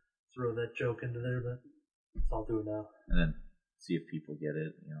to throw that joke into there, but I'll do it now. And then see if people get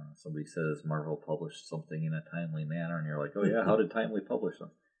it. Somebody says Marvel published something in a timely manner, and you're like, oh yeah, how did Timely publish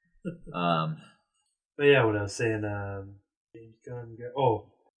them? But yeah, what I was saying, James Gunn.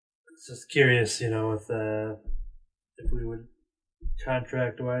 It's just curious, if we would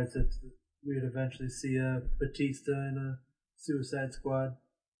contract wise, if we'd eventually see a Batista in a Suicide Squad.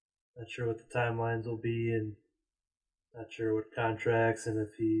 Not sure what the timelines will be, and not sure what contracts and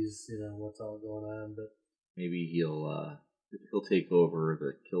if he's, what's all going on. But maybe he'll take over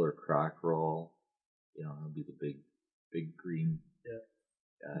the Killer Croc role. He'll be the big green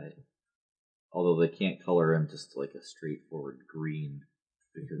guy. Although they can't color him just a straightforward green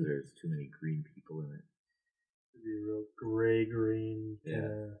because there's too many green people in it. It'd be a real gray green.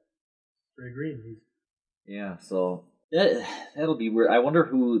 Yeah. Gray green. Yeah, so that'll be weird. I wonder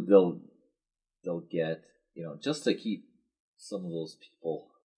who they'll get, just to keep some of those people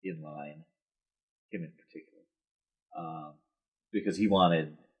in line. Him in particular. Because he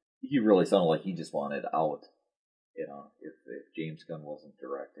really sounded like he just wanted out, if James Gunn wasn't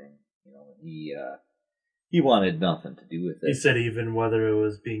directing, he wanted nothing to do with it. He said even whether it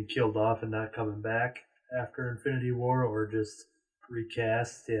was being killed off and not coming back after Infinity War or just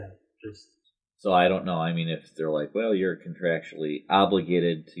recast, just. So I don't know. I mean, if they're like, well, you're contractually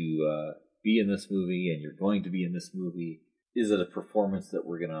obligated to be in this movie and you're going to be in this movie, is it a performance that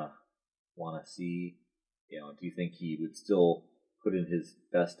we're going to want to see? Do you think he would still put in his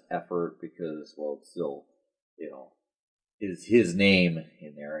best effort because, well, it's still, is his name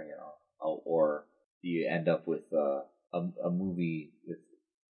in there, or do you end up with a movie with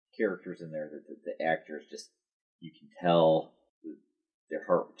characters in there that the actors just, you can tell their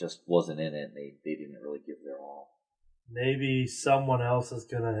heart just wasn't in it and they didn't really give their all? Maybe someone else is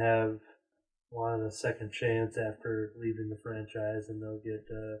going to have want a second chance after leaving the franchise, and they'll get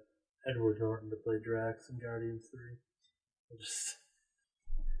Edward Norton to play Drax in Guardians 3.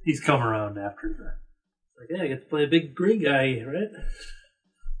 He's come around after the. Like, hey, I get to play a big green guy, right?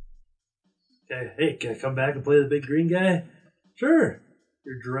 Okay, hey, can I come back and play the big green guy? Sure.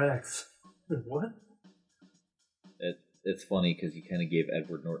 You're Drax. What? It's funny because you kind of gave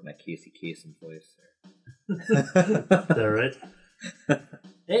Edward Norton a Casey Kasem voice Is that right?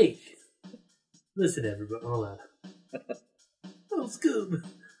 Hey, listen, everybody. Hold on. Oh, Scoob.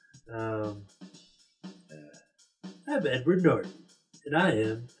 I'm Edward Norton, and I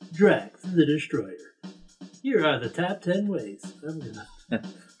am Drax the Destroyer. Here are the top 10 ways I'm gonna.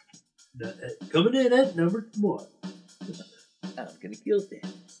 Coming in at number 1. I'm gonna kill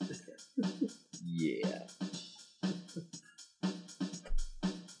things. Yeah.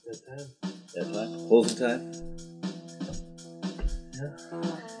 That time? Closing time? Yeah.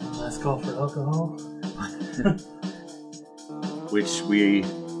 Last call for alcohol. Which we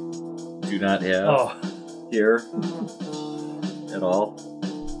do not have here at all.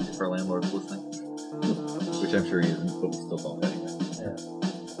 If our landlord's listening. Which I'm sure he isn't, but we still don't anyway. Yeah.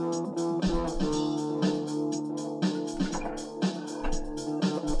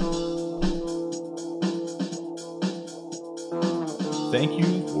 Thank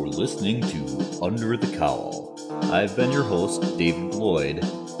you for listening to Under the Cowl. I've been your host, David Lloyd.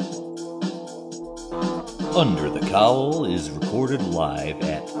 Under the Cowl is recorded live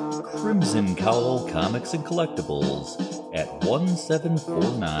at Crimson Cowl Comics and Collectibles at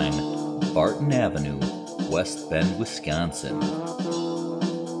 1749 Barton Avenue, West Bend, Wisconsin.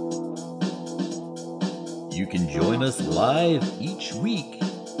 You can join us live each week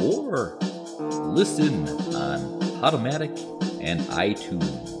or listen on Podomatic and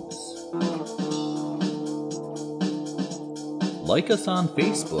iTunes. Like us on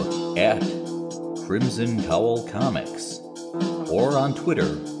Facebook at Crimson Cowl Comics or on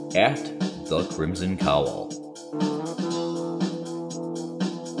Twitter at The Crimson Cowl.